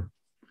number,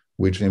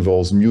 which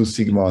involves mu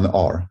sigma and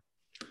r.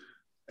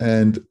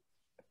 And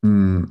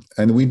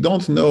we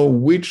don't know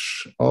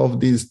which of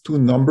these two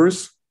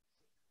numbers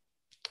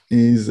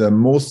is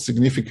most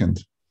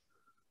significant.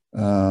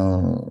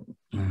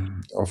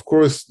 Of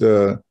course,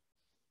 the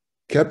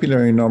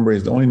capillary number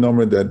is the only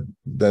number that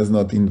does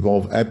not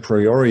involve a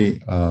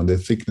priori the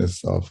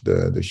thickness of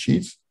the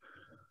sheets.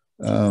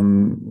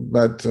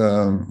 But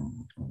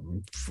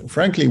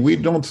frankly, we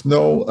don't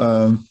know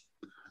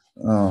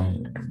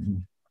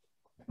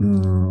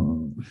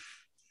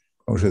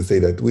how should I say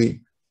that?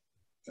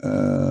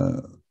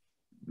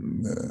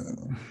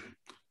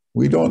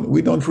 We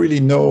don't really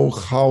know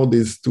how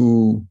these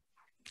two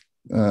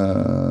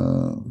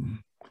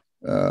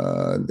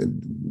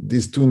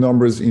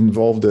numbers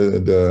involve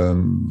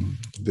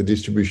the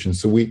distribution.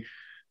 So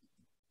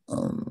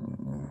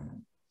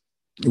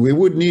we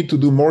would need to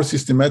do more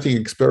systematic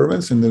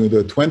experiments in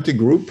the Twente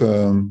group.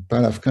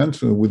 Pallav,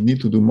 Kant would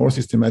need to do more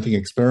systematic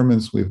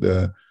experiments with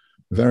the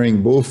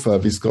varying both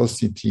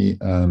viscosity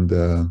and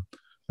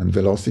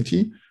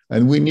velocity.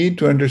 And we need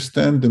to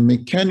understand the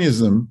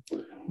mechanism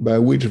by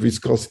which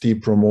viscosity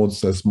promotes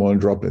small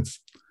droplets.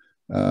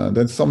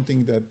 That's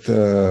something that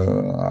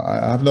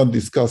I have not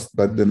discussed,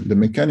 but the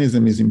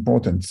mechanism is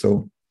important.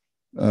 So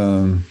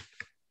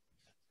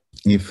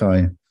if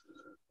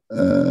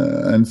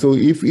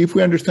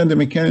we understand the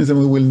mechanism,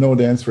 we will know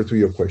the answer to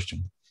your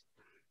question.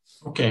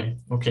 Okay,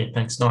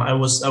 thanks. No, I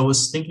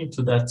was thinking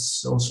to that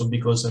also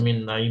because, I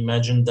mean, I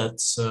imagine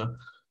that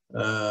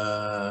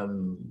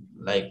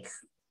like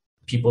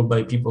people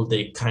by people,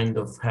 they kind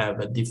of have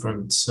a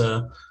different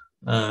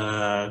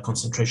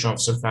concentration of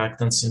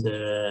surfactants in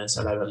the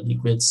salivary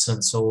liquids,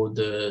 and so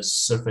the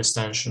surface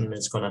tension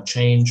is going to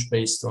change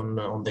based on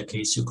the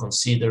case you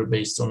consider,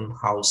 based on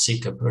how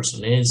sick a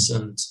person is,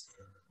 and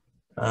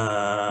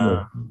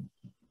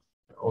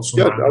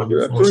also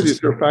absolutely,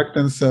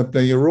 surfactants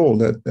play a role.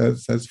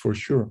 That's for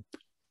sure.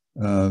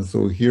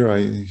 So here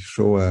I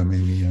show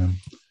maybe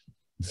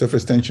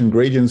surface tension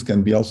gradients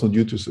can be also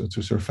due to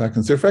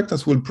surfactants.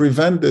 Surfactants will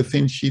prevent the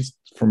thin sheets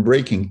from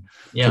breaking.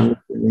 Yeah. So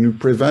we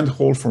prevent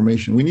hole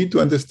formation. We need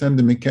to understand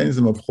the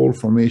mechanism of hole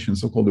formation,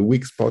 so-called the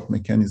weak spot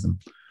mechanism.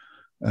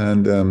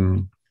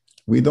 And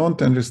we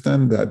don't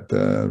understand that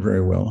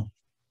very well.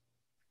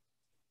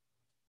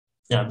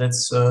 Yeah,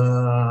 that's,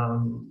 I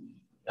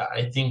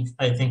think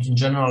in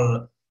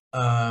general,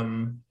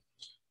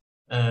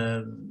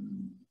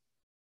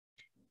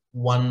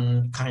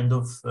 one kind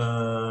of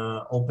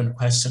open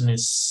question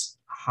is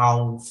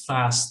how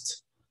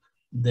fast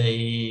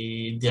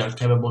they are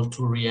capable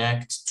to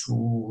react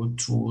to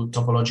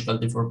topological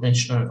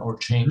deformation or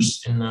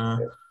change in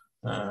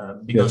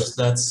because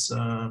that's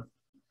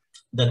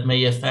that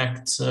may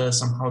affect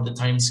somehow the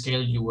time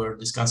scale you were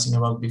discussing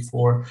about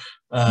before,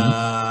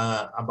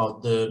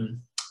 about the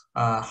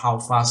how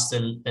fast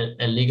a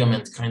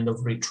ligament kind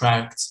of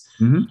retracts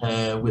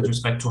with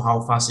respect to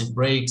how fast it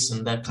breaks,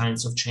 and that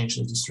kinds of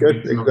changes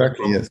distribution. Yes,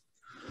 exactly. Yes.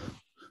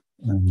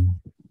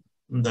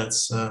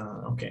 That's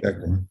okay.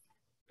 Exactly.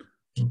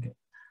 Okay.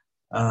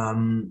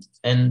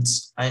 And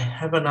I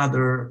have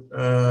another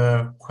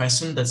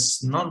question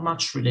that's not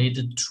much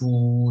related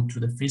to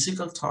the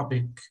physical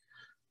topic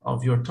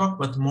of your talk,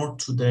 but more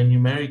to the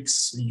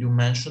numerics you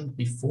mentioned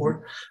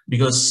before,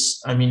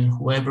 because I mean,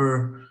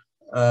 whoever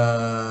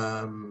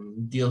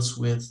deals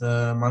with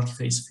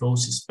multi-phase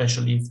flows,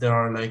 especially if there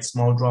are like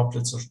small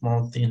droplets or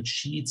small thin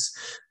sheets,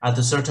 at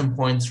a certain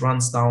point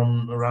runs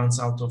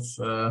out of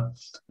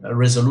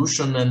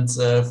resolution and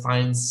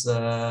finds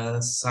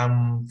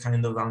some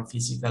kind of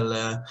unphysical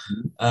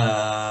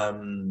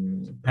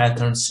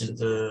patterns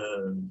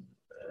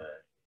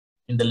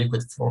in the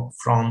liquid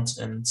front.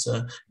 And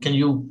can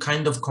you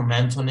kind of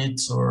comment on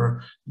it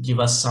or give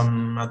us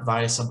some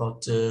advice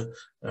about the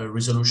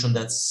resolution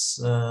that's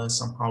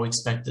somehow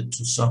expected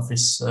to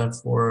surface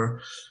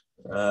for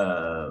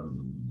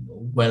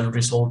well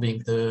resolving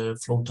the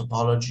flow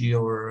topology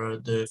or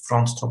the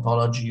front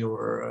topology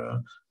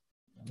or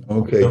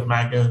okay,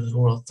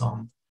 rule of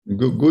thumb?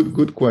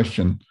 Good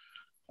question.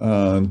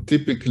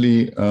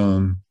 Typically,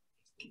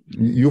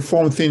 you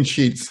form thin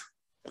sheets.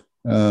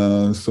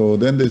 So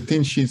then the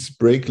thin sheets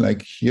break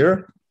like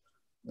here.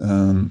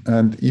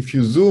 And if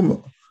you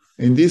zoom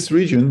in this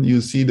region,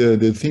 you see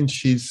the thin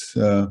sheets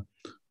do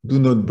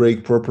not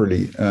break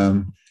properly.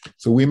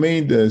 So we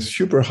made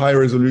super high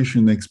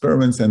resolution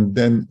experiments. And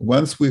then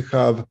once we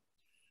have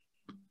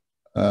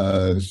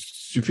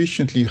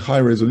sufficiently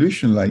high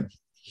resolution, like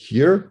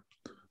here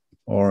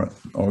or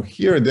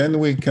here, then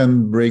we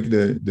can break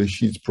the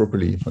sheets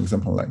properly. For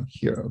example, like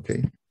here,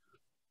 okay.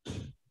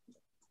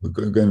 We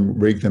can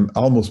break them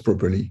almost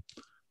properly.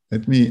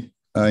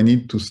 I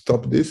need to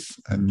stop this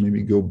and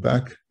maybe go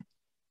back.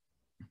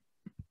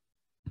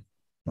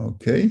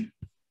 Okay.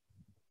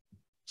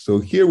 So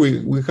here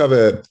we have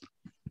a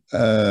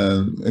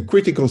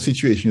critical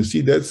situation. You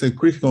see, that's a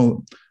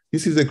critical,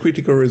 this is a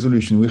critical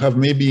resolution. We have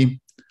maybe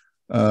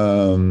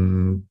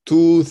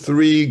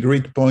 2-3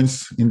 grid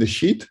points in the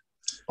sheet.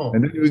 Oh.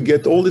 And then we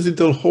get all these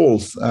little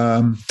holes.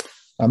 I'm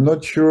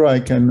not sure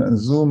I can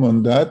zoom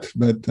on that,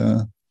 but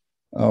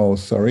oh,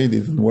 sorry, it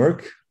didn't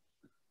work.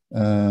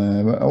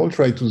 I will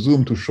try to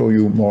zoom to show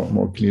you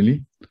more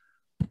clearly.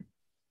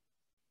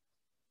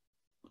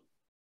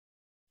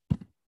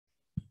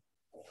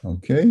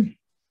 Okay.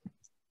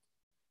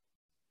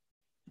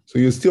 So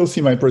you still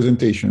see my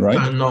presentation,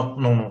 right?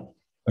 No.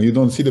 You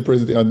don't see the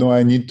presentation? No,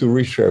 I need to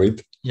reshare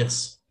it.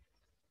 Yes.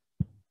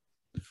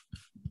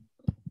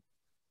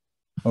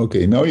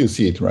 Okay, now you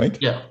see it, right?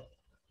 Yeah.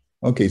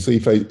 Okay, so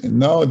if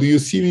now, do you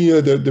see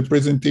the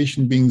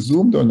presentation being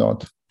zoomed or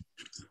not?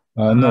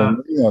 No,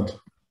 maybe not.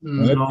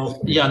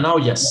 No. Yeah, now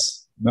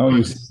yes. Now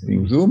you see it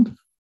being zoomed.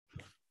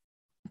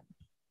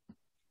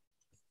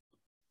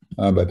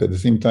 But at the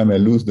same time, I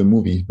lose the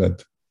movie.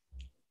 But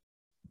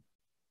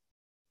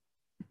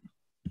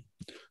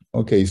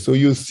okay, so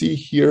you see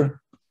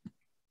here.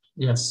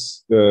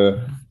 Yes.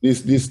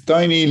 These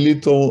tiny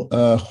little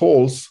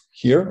holes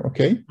here,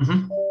 okay?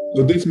 Mm-hmm.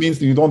 So this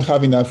means you don't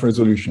have enough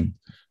resolution.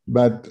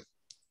 But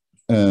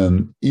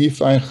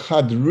if I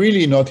had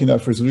really not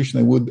enough resolution,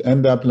 I would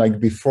end up like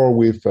before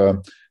with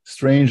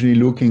strangely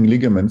looking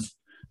ligaments.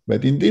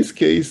 But in this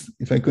case,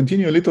 if I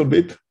continue a little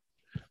bit,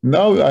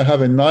 now I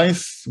have a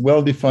nice,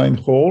 well-defined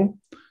hole.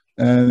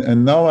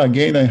 And now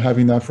again, I have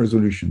enough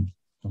resolution,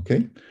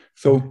 okay?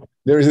 So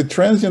there is a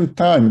transient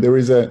time. There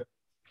is a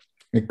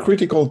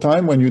critical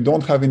time when you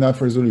don't have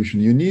enough resolution.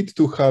 You need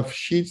to have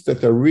sheets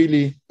that are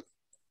really,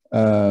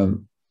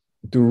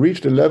 to reach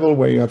the level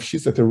where you have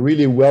sheets that are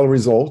really well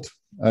resolved.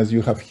 As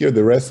you have here,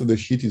 the rest of the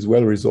sheet is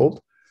well resolved.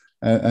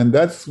 And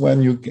that's when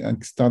you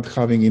can start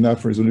having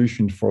enough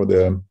resolution for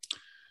the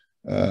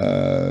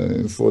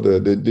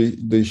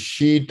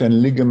sheet and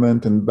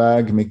ligament and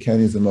bag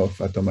mechanism of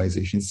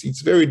atomization.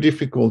 It's very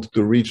difficult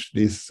to reach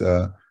this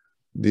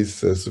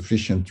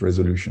sufficient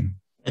resolution.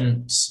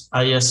 And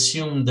I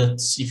assume that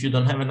if you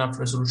don't have enough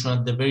resolution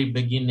at the very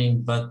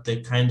beginning, but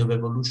the kind of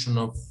evolution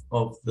of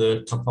the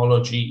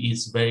topology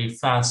is very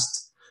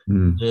fast,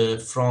 the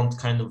front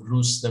kind of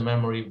loses the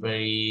memory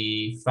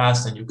very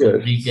fast, and you can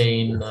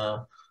regain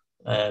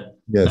like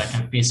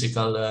a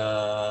physical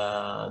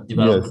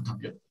development of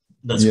you.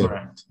 That's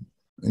correct.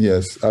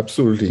 Yes,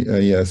 absolutely.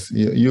 Yes.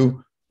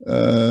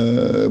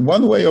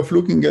 One way of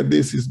looking at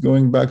this is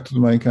going back to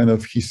my kind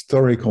of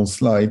historical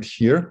slide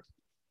here.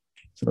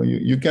 So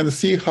you can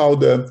see how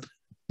the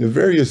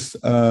various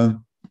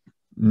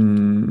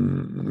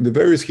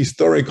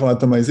historical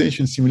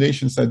atomization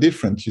simulations are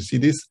different. You see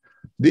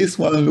this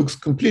one looks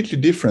completely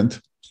different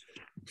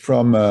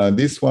from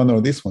this one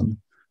or this one.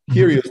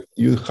 Here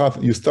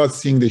you start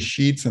seeing the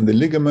sheets and the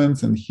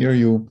ligaments, and here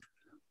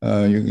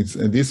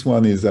this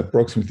one is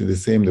approximately the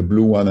same. The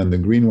blue one and the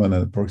green one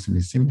are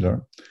approximately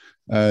similar.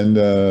 And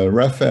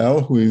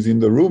Raphael, who is in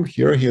the room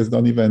here, he has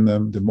done even a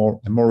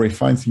more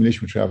refined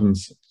simulation, which I haven't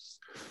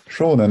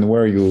shown, and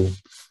where you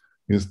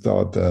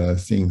start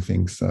seeing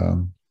things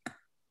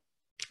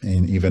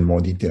in even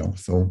more detail.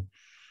 So,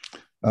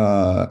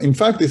 in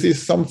fact, this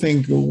is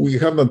something we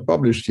have not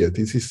published yet.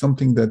 This is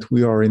something that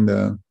we are in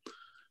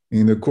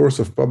the course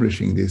of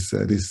publishing. This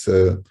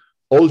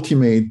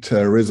ultimate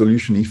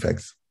resolution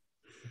effects.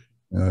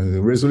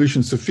 The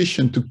resolution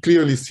sufficient to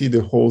clearly see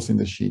the holes in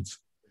the sheets.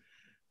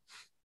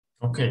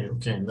 Okay,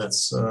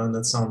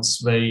 that sounds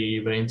very,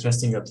 very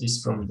interesting, at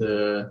least from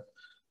the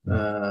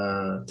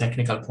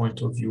technical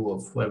point of view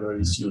of whoever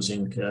is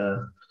using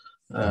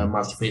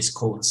multi-phase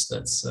codes.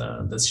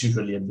 That's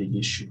usually a big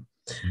issue.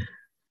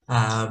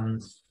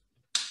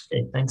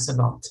 Okay, thanks a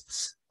lot.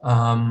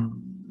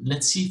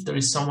 Let's see if there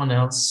is someone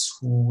else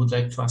who would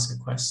like to ask a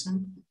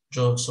question.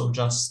 So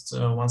just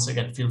once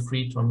again, feel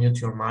free to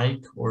unmute your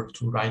mic or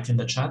to write in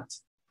the chat.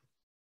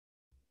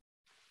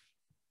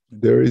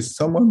 There is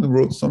someone who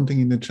wrote something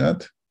in the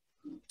chat.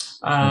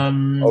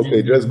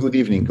 Okay, just good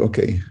evening.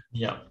 Okay.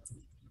 Yeah.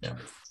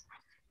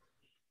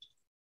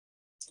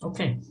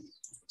 Okay.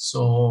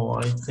 So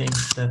I think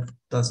that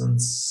doesn't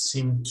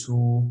seem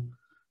to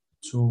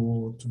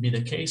be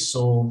the case.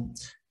 So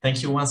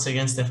thank you once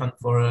again, Stéphane,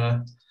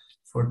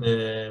 for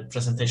the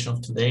presentation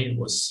of today. It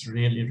was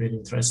really, really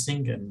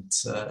interesting. And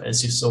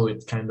as you saw,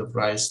 it kind of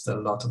raised a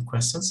lot of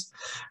questions.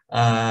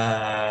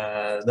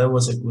 That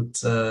was a good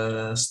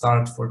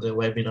start for the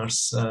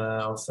webinars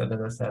of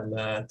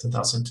LMFL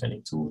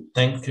 2022.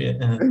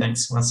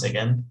 Thanks once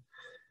again.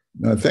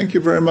 Thank you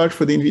very much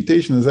for the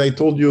invitation. As I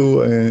told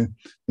you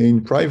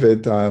in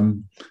private,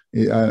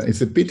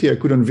 it's a pity I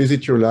couldn't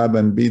visit your lab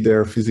and be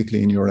there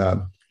physically in your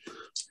lab.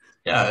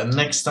 Yeah,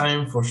 next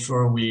time for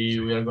sure we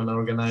are going to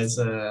organize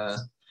a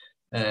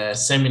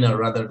seminar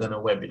rather than a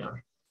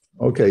webinar.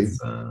 Okay.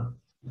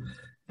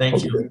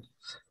 Thank you.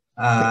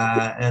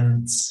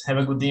 And have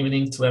a good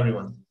evening to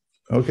everyone.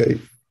 Okay.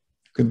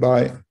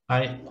 Goodbye.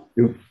 Bye.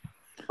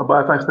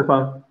 Bye-bye. Thanks,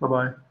 Stéphane.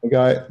 Bye-bye.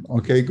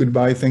 Okay.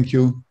 Goodbye. Thank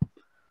you.